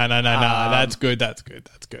brilliant. No. That's good. That's good.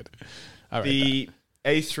 The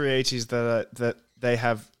A380s that they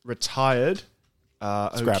have retired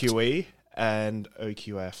are Scrapped. OQE and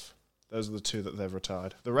OQF. Those are the two that they've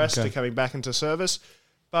retired. The rest are coming back into service.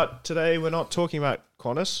 But today we're not talking about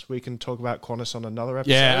Qantas. We can talk about Qantas on another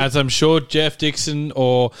episode. Yeah, as I'm sure Jeff Dixon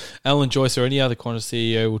or Alan Joyce or any other Qantas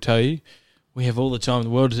CEO will tell you, we have all the time in the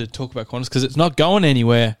world to talk about Qantas because it's not going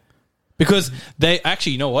anywhere. Because they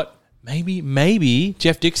actually, you know what? Maybe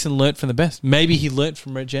Jeff Dixon learnt from the best. Maybe he learnt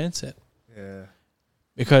from Reg Ansett. Yeah.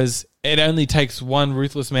 Because it only takes one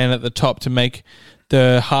ruthless man at the top to make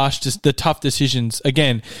the tough decisions.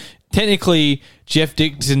 Again, technically, Jeff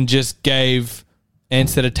Dixon just gave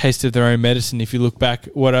Ansett a taste of their own medicine. If you look back,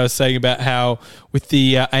 what I was saying about how with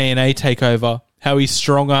the ANA takeover, how he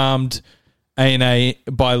strong-armed ANA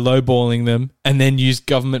by lowballing them and then used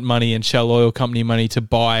government money and Shell Oil Company money to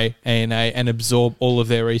buy ANA and absorb all of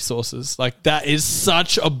their resources. Like, that is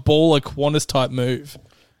such a baller Qantas-type move.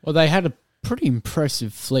 Well, they had a pretty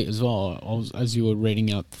impressive fleet as well, as you were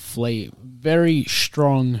reading out the fleet. Very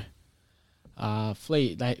strong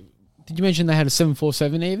fleet. Did you mention they had a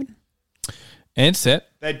 747 even? Ansett.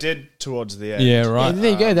 They did towards the end. Yeah, right. Yeah,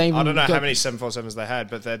 there you go. They I don't know how many 747s they had,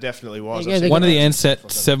 but there definitely was. Yeah, One of the Ansett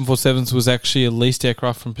 747s was actually a leased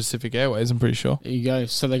aircraft from Pacific Airways, I'm pretty sure. There you go.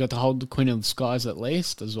 So they got to hold the Queen of the Skies at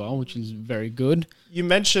least as well, which is very good. You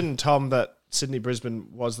mentioned, Tom, that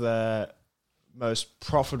Sydney-Brisbane was their most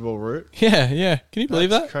profitable route. Yeah. Can you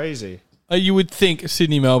believe That's that? crazy. You would think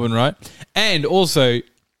Sydney-Melbourne, right? And also,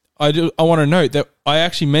 I want to note that I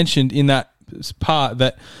actually mentioned in that part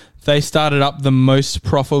that they started up the most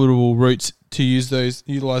profitable routes to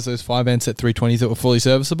utilize those 5 Ansett 320s that were fully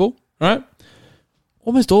serviceable, right?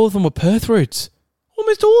 Almost all of them were Perth routes.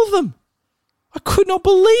 Almost all of them. I could not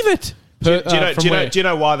believe it. Do you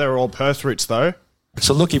know why they were all Perth routes, though?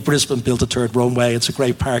 So lucky Brisbane built a third runway. It's a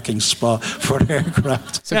great parking spot for an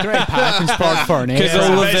aircraft. It's a great parking spot for an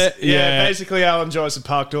aircraft. Basically Alan Joyce had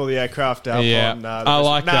parked all the aircraft out on... I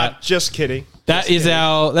like that. Just kidding. That's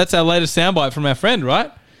our latest soundbite from our friend,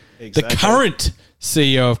 right? Exactly. The current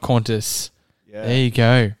CEO of Qantas. Yeah. There you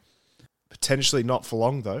go. Potentially not for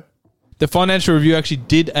long, though. The Financial Review actually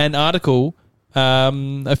did an article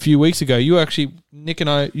a few weeks ago. Nick and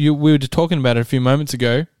I, we were just talking about it a few moments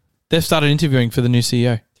ago. They've started interviewing for the new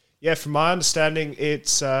CEO. Yeah, from my understanding,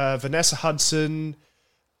 it's Vanessa Hudson.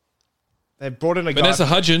 They brought in Vanessa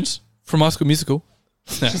Hudgens from High School Musical.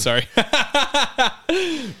 No, sorry.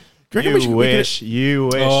 You wish.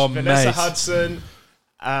 Oh, Vanessa mate. Hudson.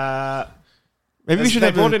 Maybe we should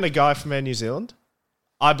have brought in a guy from Air New Zealand.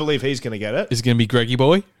 I believe he's going to get it. Is it going to be Greggy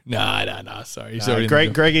Boy? No. Sorry. He's already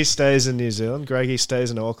Greggy stays in New Zealand. Greggy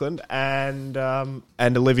stays in Auckland. And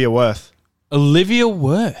Olivia Worth. Olivia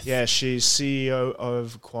Worth. Yeah, she's CEO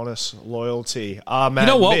of Qantas Loyalty. Man, you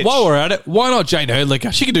know what? Mitch. While we're at it, why not Jane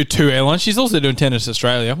Herdlicker? She can do 2 airlines. She's also doing Tennis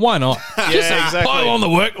Australia. Why not? Yeah, exactly. Pile on the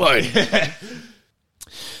workload.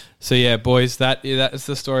 So yeah, boys, that's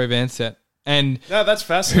the story of Ansett. And no, that's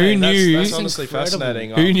fascinating. Who knew? That's honestly fascinating.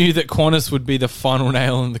 Who knew that Qantas would be the final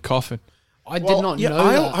nail in the coffin? I did not know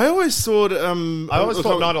that. I always thought. I always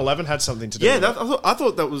thought 9/11 had something to do. Yeah, with it. I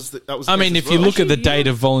thought that was. That was. I mean, if you look at the date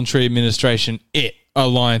of voluntary administration, it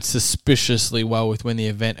aligned suspiciously well with when the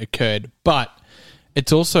event occurred. But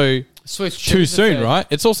it's also too soon, right?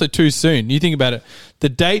 It's also too soon. You think about it. The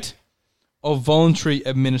date of voluntary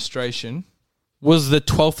administration was the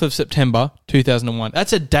 12th of September, 2001.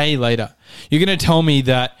 That's a day later. You're going to tell me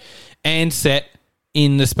that Ansett,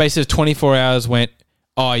 in the space of 24 hours, went,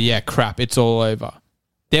 oh, yeah, crap, it's all over.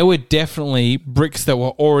 There were definitely bricks that were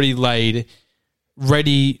already laid,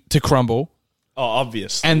 ready to crumble. Oh,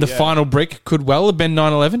 obviously. And the final brick could well have been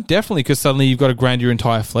 9/11, definitely, because suddenly you've got to ground your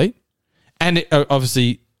entire fleet. And it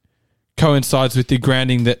obviously coincides with the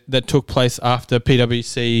grounding that took place after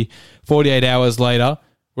PwC 48 hours later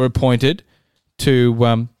were appointed to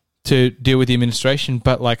deal with the administration,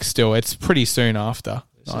 but still, it's pretty soon after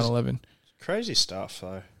 9/11. Crazy stuff,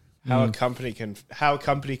 though. How a company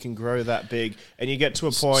can grow that big, and you get to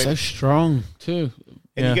a point So strong, too.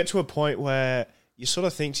 and you get to a point where you sort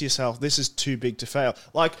of think to yourself, "This is too big to fail."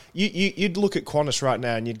 Like you'd look at Qantas right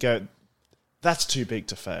now, and you'd go, "That's too big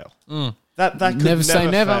to fail. That could Never say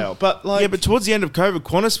never. fail. But like, Yeah, but towards the end of COVID,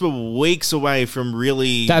 Qantas were weeks away from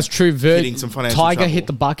really. That's true. Hitting some financial Tiger trouble. hit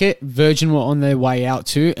the bucket. Virgin were on their way out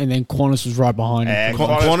too, and then Qantas was right behind them.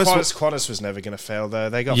 Qantas was never going to fail though.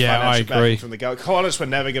 They got Yeah, I financial agree. backing from the go. Qantas were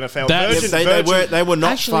never going to fail. They were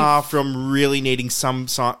not Actually- far from really needing some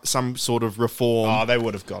sort of reform. Oh, they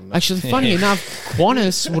would have gone. Actually, funny enough,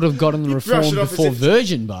 Qantas would have gotten the reform brush it off as before if-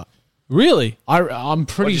 Virgin, but Really? I'm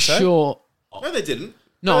pretty What'd you say? sure. No, they didn't.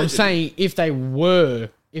 No, they I'm didn't. saying if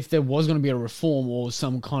there was going to be a reform or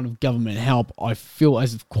some kind of government help, I feel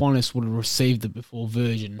as if Qantas would have received it before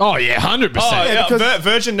Virgin. Oh yeah, 100%. Oh, yeah, because-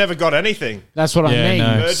 Virgin never got anything. That's what I Yeah, mean.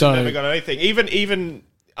 no. Virgin So never got anything. Even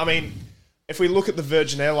I mean, if we look at the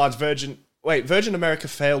Virgin Airlines, Virgin America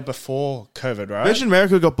failed before COVID, right? Virgin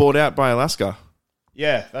America got bought out by Alaska.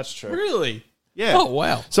 Yeah, that's true. Really? Yeah. Oh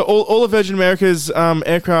wow, So all of Virgin America's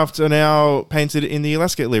aircraft are now painted in the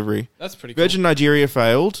Alaska livery. that's pretty cool. Virgin Nigeria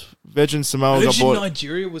failed. Virgin Samoa got Virgin bought.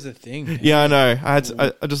 Nigeria was a thing. Yeah, I know. I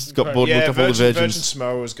just got bored. Yeah, Looked up all the Virgin Virgins.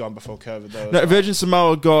 Samoa was gone before COVID, though. as No, well. Virgin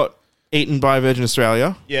Samoa got eaten by Virgin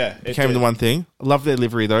Australia. Yeah, it Became did. the one thing. I love their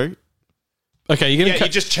livery though. Okay, you're Yeah, gonna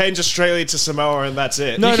you just change Australia to Samoa and that's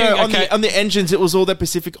it. No, You can- no. okay. On the engines, it was all that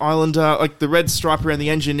Pacific Islander, like the red stripe around the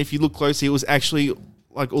engine. If you look closely, it was actually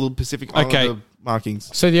like all the Pacific Islander markings.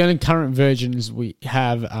 So the only current Virgins we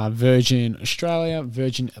have are Virgin Australia,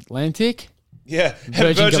 Virgin Atlantic, Yeah,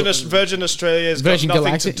 Virgin Virgin Australia's Virgin got nothing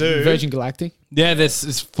Galactic, to do. Virgin Galactic. Yeah, this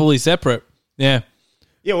is fully separate. Yeah.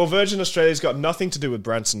 Yeah, well, Virgin Australia's got nothing to do with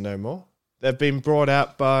Branson no more. They've been brought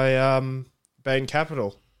out by Bain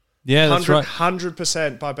Capital. Yeah, that's right.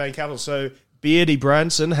 100% by Bain Capital. So Beardy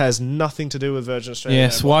Branson has nothing to do with Virgin Australia. Yeah,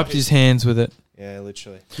 no more. swiped his hands with it. Yeah,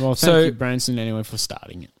 literally. Well, thank So- you, Branson, anyway, for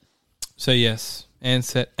starting it. So yes,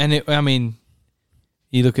 Ansett, and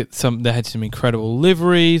you look at they had some incredible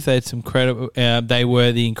liveries. They had some credible. They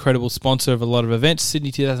were the incredible sponsor of a lot of events.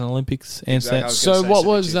 Sydney 2000 Olympics. Ansett. Exactly. was So gonna say what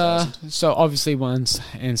Sydney was 2000. so obviously once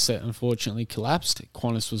Ansett unfortunately collapsed,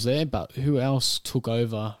 Qantas was there, but who else took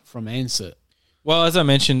over from Ansett? Well, as I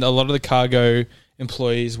mentioned, a lot of the cargo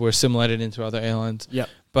employees were assimilated into other airlines. Yep.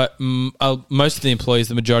 But most of the employees,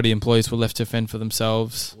 the majority of employees, were left to fend for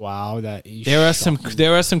themselves. Wow, that is There are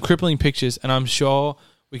shocking. some crippling pictures, and I'm sure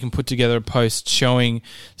we can put together a post showing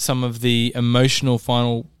some of the emotional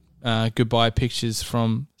final goodbye pictures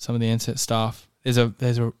from some of the Ansett staff. There's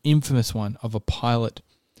a infamous one of a pilot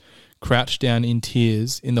crouched down in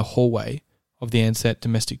tears in the hallway of the Ansett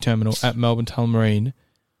domestic terminal at Melbourne Tullamarine,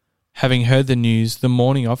 having heard the news the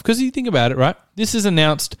morning of. Because you think about it, right? This is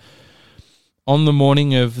announced on the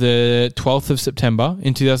morning of the 12th of September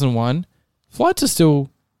in 2001. Flights are still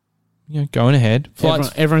going ahead.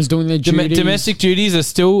 Flights, Everyone's doing their duties. domestic duties are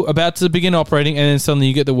still about to begin operating, and then suddenly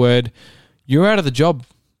you get the word, you're out of the job,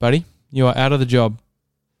 buddy. You are out of the job.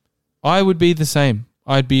 I would be the same.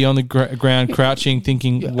 I'd be on the ground crouching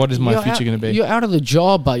thinking, what is my future going to be? You're out of the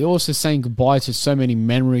job, but you're also saying goodbye to so many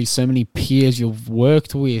memories, so many peers you've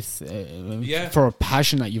worked with for a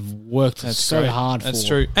passion that you've worked so great. hard That's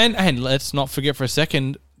for. true. And let's not forget for a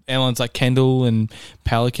second, airlines like Kendall and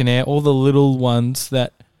Pelican Air, all the little ones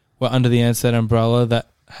that were under the Ansett umbrella that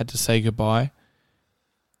had to say goodbye.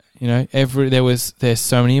 There's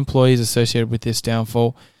so many employees associated with this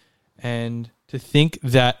downfall, and to think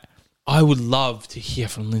that I would love to hear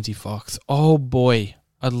from Lindsay Fox. Oh boy,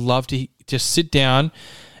 I'd love to just sit down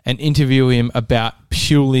and interview him about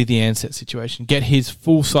purely the Ansett situation. Get his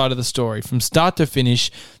full side of the story from start to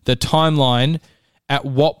finish, the timeline, at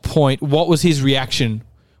what point, what was his reaction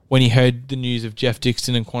when he heard the news of Jeff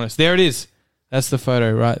Dixon and Qantas. There it is. That's the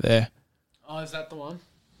photo right there. Oh, is that the one?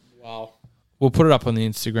 Wow. We'll put it up on the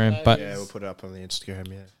Instagram, but Yeah, we'll put it up on the Instagram,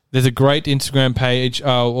 yeah. there's a great Instagram page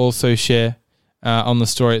I'll also share on the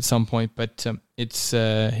story at some point, but it's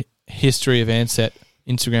History of Ansett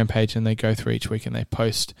Instagram page, and they go through each week and they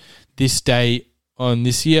post this day on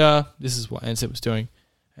this year. This is what Ansett was doing,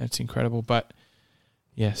 and it's incredible. But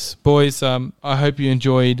yes, boys, I hope you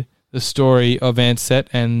enjoyed the story of Ansett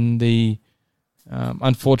and the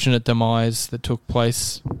unfortunate demise that took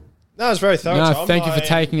place. No, it's very thorough, No, Tom. thank you for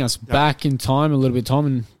taking us back in time a little bit, Tom,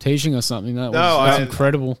 and teaching us something. That No, was I-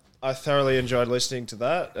 incredible. I thoroughly enjoyed listening to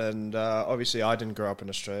that, and obviously I didn't grow up in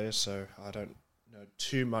Australia, so I don't know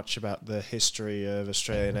too much about the history of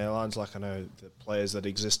Australian Airlines. Like I know the players that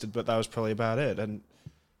existed, but that was probably about it. And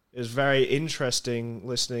it was very interesting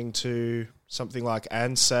listening to something like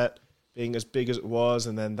Ansett being as big as it was,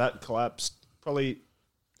 and then that collapsed. Probably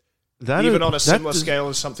even on a similar scale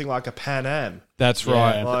as something like a Pan Am. That's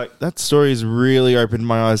right. Like That story has really opened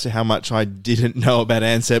my eyes to how much I didn't know about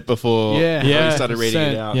Ansett before Yeah. I started reading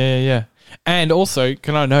it 100%. out. Yeah. And also,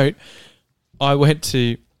 can I note, I went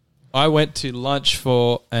to I went to lunch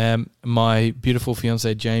for my beautiful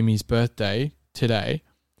fiancée Jamie's birthday today.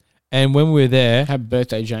 And when we were there... Happy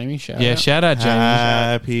birthday, Jamie. Shout out. Shout out, Jamie.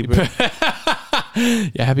 Happy birthday.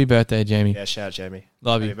 Yeah, happy birthday, Jamie. Yeah, shout out, Jamie.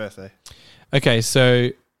 Love you. Happy birthday. Okay, so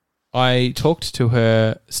I talked to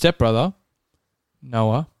her stepbrother,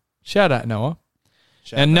 Noah. Shout out, Noah.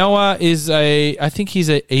 And Noah is I think he's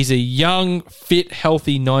a young, fit,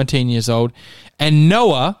 healthy 19 years old. And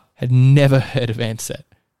Noah had never heard of Ansett.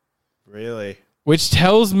 Really? Which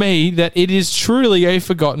tells me that it is truly a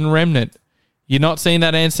forgotten remnant. You're not seeing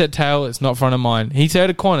that Ansett tail. It's not front of mind. He's heard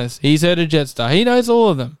of Qantas. He's heard of Jetstar. He knows all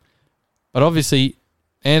of them. But obviously,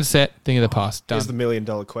 Ansett, thing of the past. Done. Here's the $1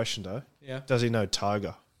 million question, though. Yeah. Does he know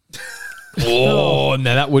Tiger? Oh,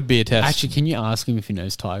 no, that would be a test. Actually, can you ask him if he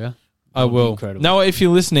knows Tiger? I will. Incredible. Noah, if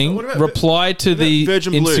you're listening, reply to the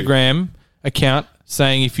Virgin Blue? Instagram account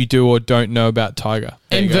saying if you do or don't know about Tiger.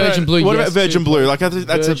 And Virgin Blue, What yes, about Virgin too. Blue? Like, I think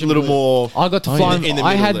that's Virgin a little Blue. more... I got to fly. in the I middle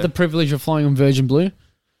had there. the privilege of flying on Virgin Blue.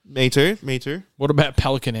 Me too. What about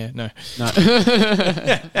Pelican Air? No. No.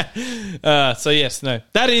 So yes, no.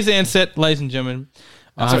 That is Ansett, ladies and gentlemen.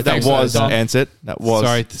 Sorry, that Thanks for was Dom. Ansett. That was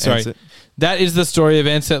Sorry. Ansett. That is the story of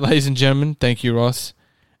Ansett, ladies and gentlemen. Thank you, Ross.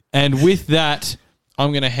 And with that,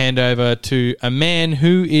 I'm going to hand over to a man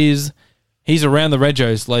who he's around the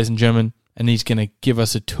Regos, ladies and gentlemen, and he's going to give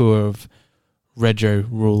us a tour of Rego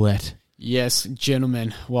Roulette. Yes,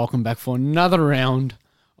 gentlemen, welcome back for another round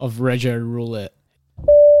of Rego Roulette.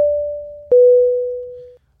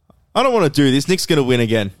 I don't want to do this. Nick's going to win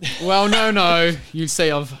again. Well, no. You see,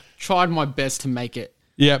 I've tried my best to make it.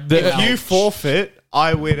 Yeah. If you forfeit,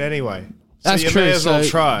 I win anyway. So That's you true, may as well so-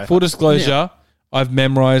 try. Full disclosure, I've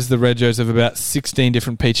memorized the Regos of about 16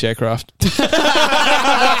 different Peach aircraft.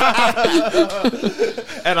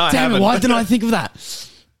 And I Damn haven't. it, why didn't I think of that?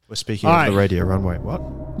 We're speaking All of right. the radio runway.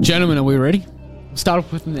 What? Gentlemen, are we ready? We'll start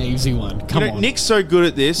off with an easy one. Come on. Nick's so good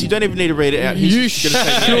at this. You don't even need to read it out. You He's just gonna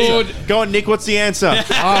say the answer. should. Go on, Nick. What's the answer? All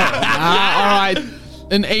right.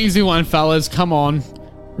 An easy one, fellas. Come on.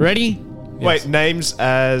 Ready? Wait, names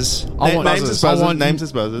as... I want- names as I buzzers. want- Names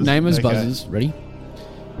as buzzers. Name as Okay. buzzers. Ready?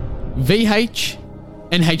 VH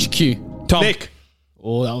and HQ. Tom. Nick.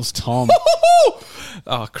 Oh, that was Tom.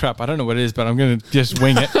 Oh, crap. I don't know what it is, but I'm going to just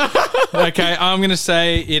wing it. Okay, I'm going to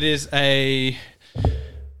say it's a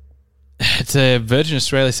Virgin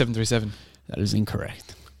Australia 737. That is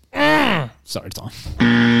incorrect. Sorry, Tom.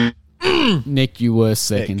 Nick, you were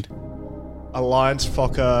second. Alliance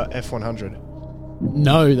Fokker F100.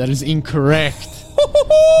 No, that is incorrect.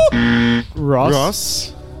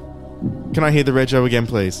 Ross, can I hear the Rego again,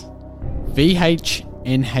 please? VH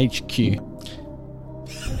and HQ.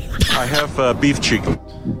 I have beef cheek.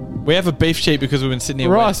 We have a beef sheet because we've been sitting here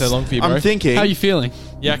waiting Ross, so long for you, bro. I'm thinking, How are you feeling?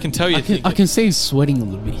 Yeah, I can tell you. I can see you sweating a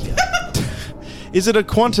little bit here. is it a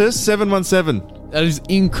Qantas 717? That is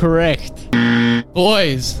incorrect.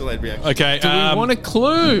 Boys, Delayed reaction. Okay. do we want a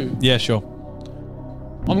clue? Yeah, sure.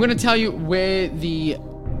 I'm going to tell you where the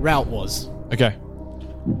route was. Okay.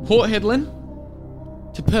 Port Hedland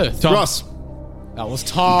to Perth. Tom. Ross, That was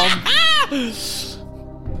Tom.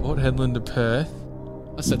 Port Hedland to Perth.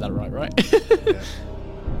 I said that right?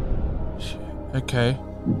 Okay.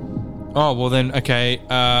 Oh, well then, okay.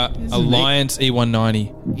 Alliance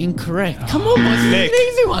E190. Incorrect. Come on, boys. This Nick. is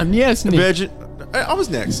an easy one. Yes, Nick. Virgin. I was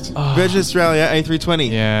next. Virgin Australia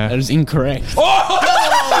A320. Yeah. That is incorrect.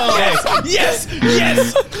 Yes!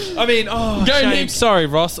 I mean, Go, shame. Nick. Sorry,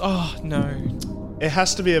 Ross. Oh, no. It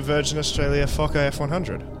has to be a Virgin Australia Fokker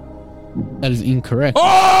F100. That is incorrect.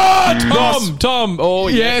 Oh, Tom! Oh,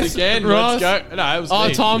 yes, Yes, again. Ross. Let's go. No, it was Oh,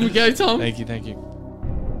 me. Tom, go, Tom. Thank you.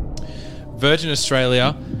 Virgin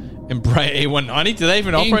Australia and Bray E190. Do they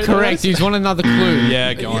even operate Incorrect. those? You want another clue?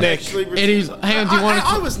 Yeah, go on. Nick. It is. Hang on. Do you want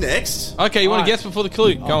I to was next. Okay, you want Alright. to guess before the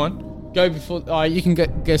clue? Go on. go before? All right, you can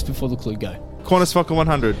guess before the clue. Go. Qantas Fokker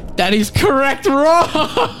 100. That is correct, Ross.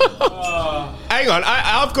 Hang on,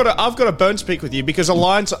 I've got a bone to speak with you because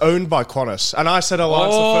Alliance are owned by Qantas, and I said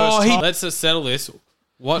Alliance the first time. Let's just settle this.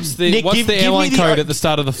 What's the Nick, give me airline the- code at the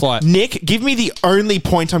start of the flight? Nick, give me the only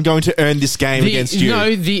point I'm going to earn this game against you.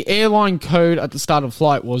 No, the airline code at the start of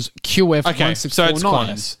flight was QF Okay, so it's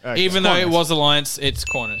 1649. Qantas. Okay. Even though it Qantas. was Alliance, it's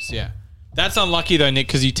Qantas, yeah. That's unlucky though, Nick,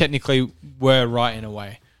 because you technically were right in a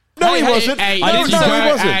way. No, he wasn't. Hey, No, if, you no, go,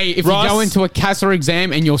 he wasn't. hey, if Ross- you go into a CASA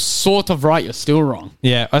exam and you're sort of right, you're still wrong.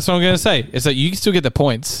 Yeah, that's what I'm going to say. Is that you can still get the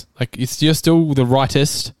points. Like, you're still the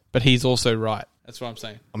rightest, but he's also right. That's what I'm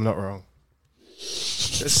saying. I'm not wrong.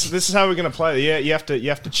 This is how we're going to play. Yeah, you have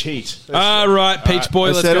to cheat. All right, Peach Boy,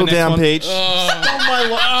 let's Settle go next down, one. Peach.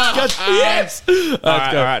 yes. All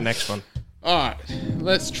right, next one. All right,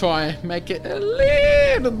 let's try make it a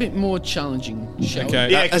little bit more challenging, shall we? Okay.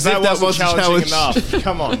 Yeah, because As if that that wasn't wasn't challenging enough.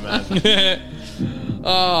 Come on, man.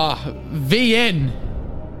 VN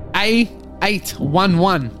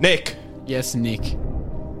A811. Nick, Yes, Nick.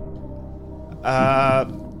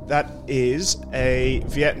 that is a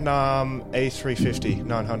Vietnam A350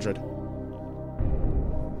 900.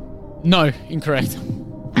 No, incorrect.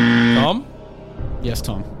 Tom? Yes,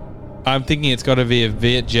 Tom. I'm thinking it's got to be a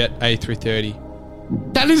Vietjet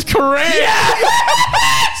A330. That is correct.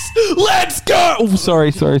 Let's go! Oh,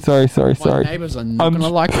 sorry. My neighbours are not going to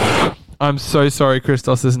like it. I'm so sorry,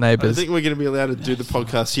 Christos' I neighbours. think we're going to be allowed to do the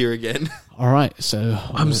podcast here again. All right, so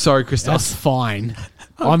I'm sorry, that's Christos. fine.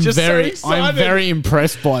 I'm just so very excited.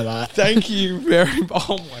 impressed by that. Thank you very much.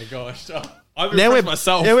 Oh, my gosh. I'm Now impressed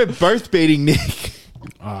myself. we're both beating Nick.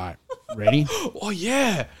 All right, ready? Oh,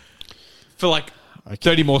 yeah. For like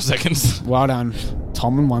 30 more seconds. Well done.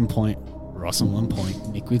 Tom on 1 point, Ross on 1 point,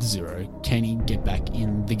 Nick with 0. Can he get back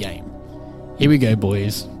in the game? Here we go,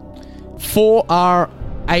 boys. 4RALR.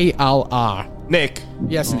 Nick,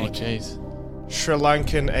 Yes, Oh, Nick. jeez. Sri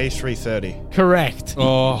Lankan A330. Correct.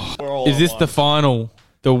 Oh, is this the final?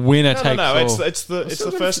 The winner takes No, all. it's the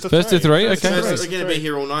first to First to three? First to Okay. three. We're going to be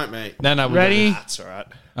here all night, mate. No, we're Ready? That's all right.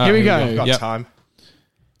 Here we Alright, go. Got Yep. time.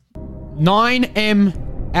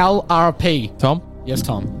 9MLRP. Tom? Yes,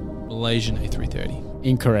 Tom. Malaysian A330.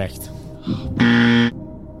 Incorrect.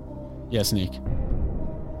 Yes, Nick.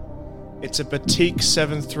 It's a Batik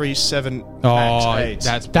 737 Max 8.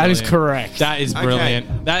 That's That is brilliant. Correct. That is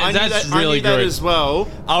brilliant. I That's knew really that good. as well.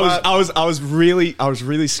 I was really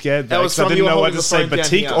scared there That was because I from didn't you know holding whether to the say phone down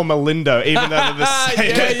Batik here. or Malindo, even though they're the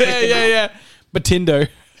same. yeah. Batindo.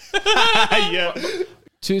 Yeah.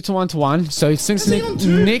 2 to 1 to 1. So since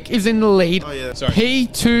Nick is in the lead, Oh, yeah. Sorry.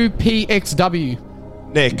 P2PXW.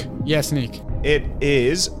 Nick, Yes, Nick. it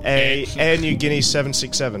is a Air New Guinea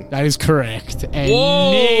 767. That is correct. And Nick.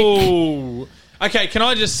 Whoa. Okay, can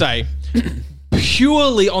I just say,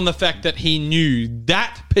 purely on the fact that he knew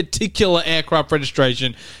that particular aircraft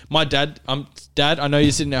registration, my dad, Dad, I know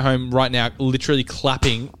you're sitting at home right now, literally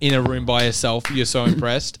clapping in a room by yourself. You're so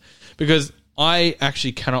impressed because I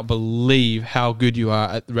actually cannot believe how good you are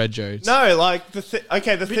at Regos. No, like the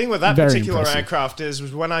thing with that Very particular impressive. aircraft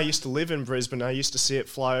was when I used to live in Brisbane, I used to see it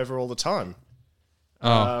fly over all the time.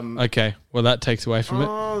 Oh, okay. Well, that takes away from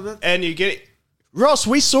it. And you get Ross,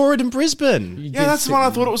 we saw it in Brisbane. Yeah, that's the one I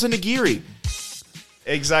thought it was a nigiri.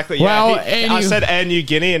 Exactly. Well, I said Air New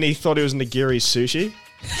Guinea, and he thought it was nigiri sushi.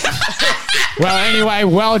 Well, anyway,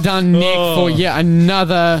 well done, Nick, for yet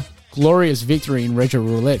another glorious victory in Rego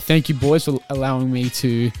Roulette. Thank you, boys, for allowing me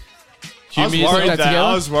to. I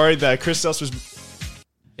was worried that Christos was.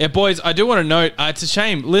 Yeah, boys, I do want to note, it's a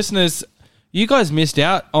shame. Listeners, you guys missed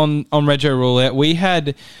out on Rego Roulette. We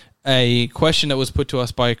had a question that was put to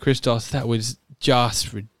us by Christos that was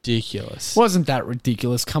just ridiculous. Wasn't that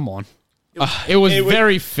ridiculous? Come on. It was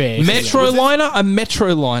very fair. Metroliner? A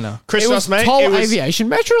Metroliner. It Christos, was mate. Toll It was Aviation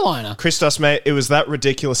Metroliner. Christos, mate. It was that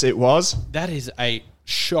ridiculous. It was. That is a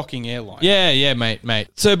shocking airline. Yeah, mate.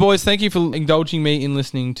 So, boys, thank you for indulging me in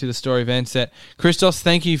listening to the story of Ansett. Christos,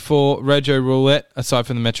 thank you for Rego Roulette, aside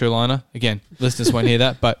from the Metroliner. Again, listeners won't hear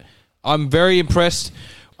that, but I'm very impressed.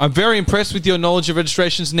 I'm very impressed with your knowledge of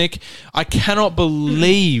registrations, Nick. I cannot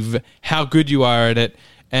believe how good you are at it.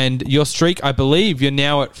 And your streak, I believe you're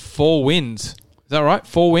now at 4 wins. Is that right?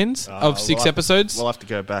 4 wins of 6 episodes? We'll have to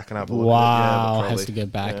go back and have a look. Wow, at it. has to go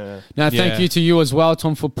back. Yeah. Now, thank Yeah. you to you as well,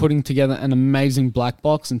 Tom, for putting together an amazing black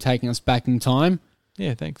box and taking us back in time.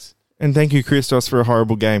 Yeah, thanks. And thank you, Christos, for a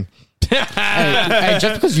horrible game. hey,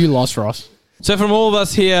 just because you lost, Ross. So from all of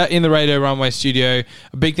us here in the Radio Runway studio,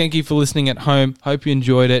 a big thank you for listening at home. Hope you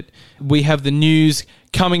enjoyed it. We have the news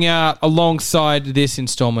coming out alongside this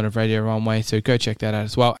installment of Radio Runway, so go check that out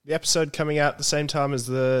as well. The episode coming out at the same time as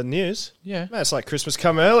the news. Yeah. Man, it's like Christmas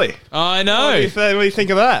come early. I know. What do you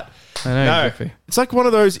think of that? I know, No. exactly. It's like one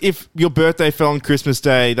of those, if your birthday fell on Christmas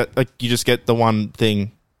Day, that like you just get the one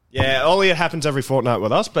thing. Yeah, only it happens every fortnight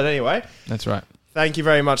with us. But anyway, That's right. thank you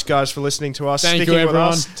very much, guys, for listening to us. Thank you, Sticking with everyone.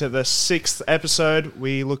 us to the 6th episode.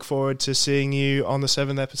 We look forward to seeing you on the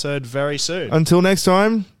 7th episode very soon. Until next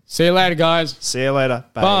time. See you later, guys. See you later.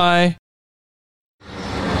 Bye.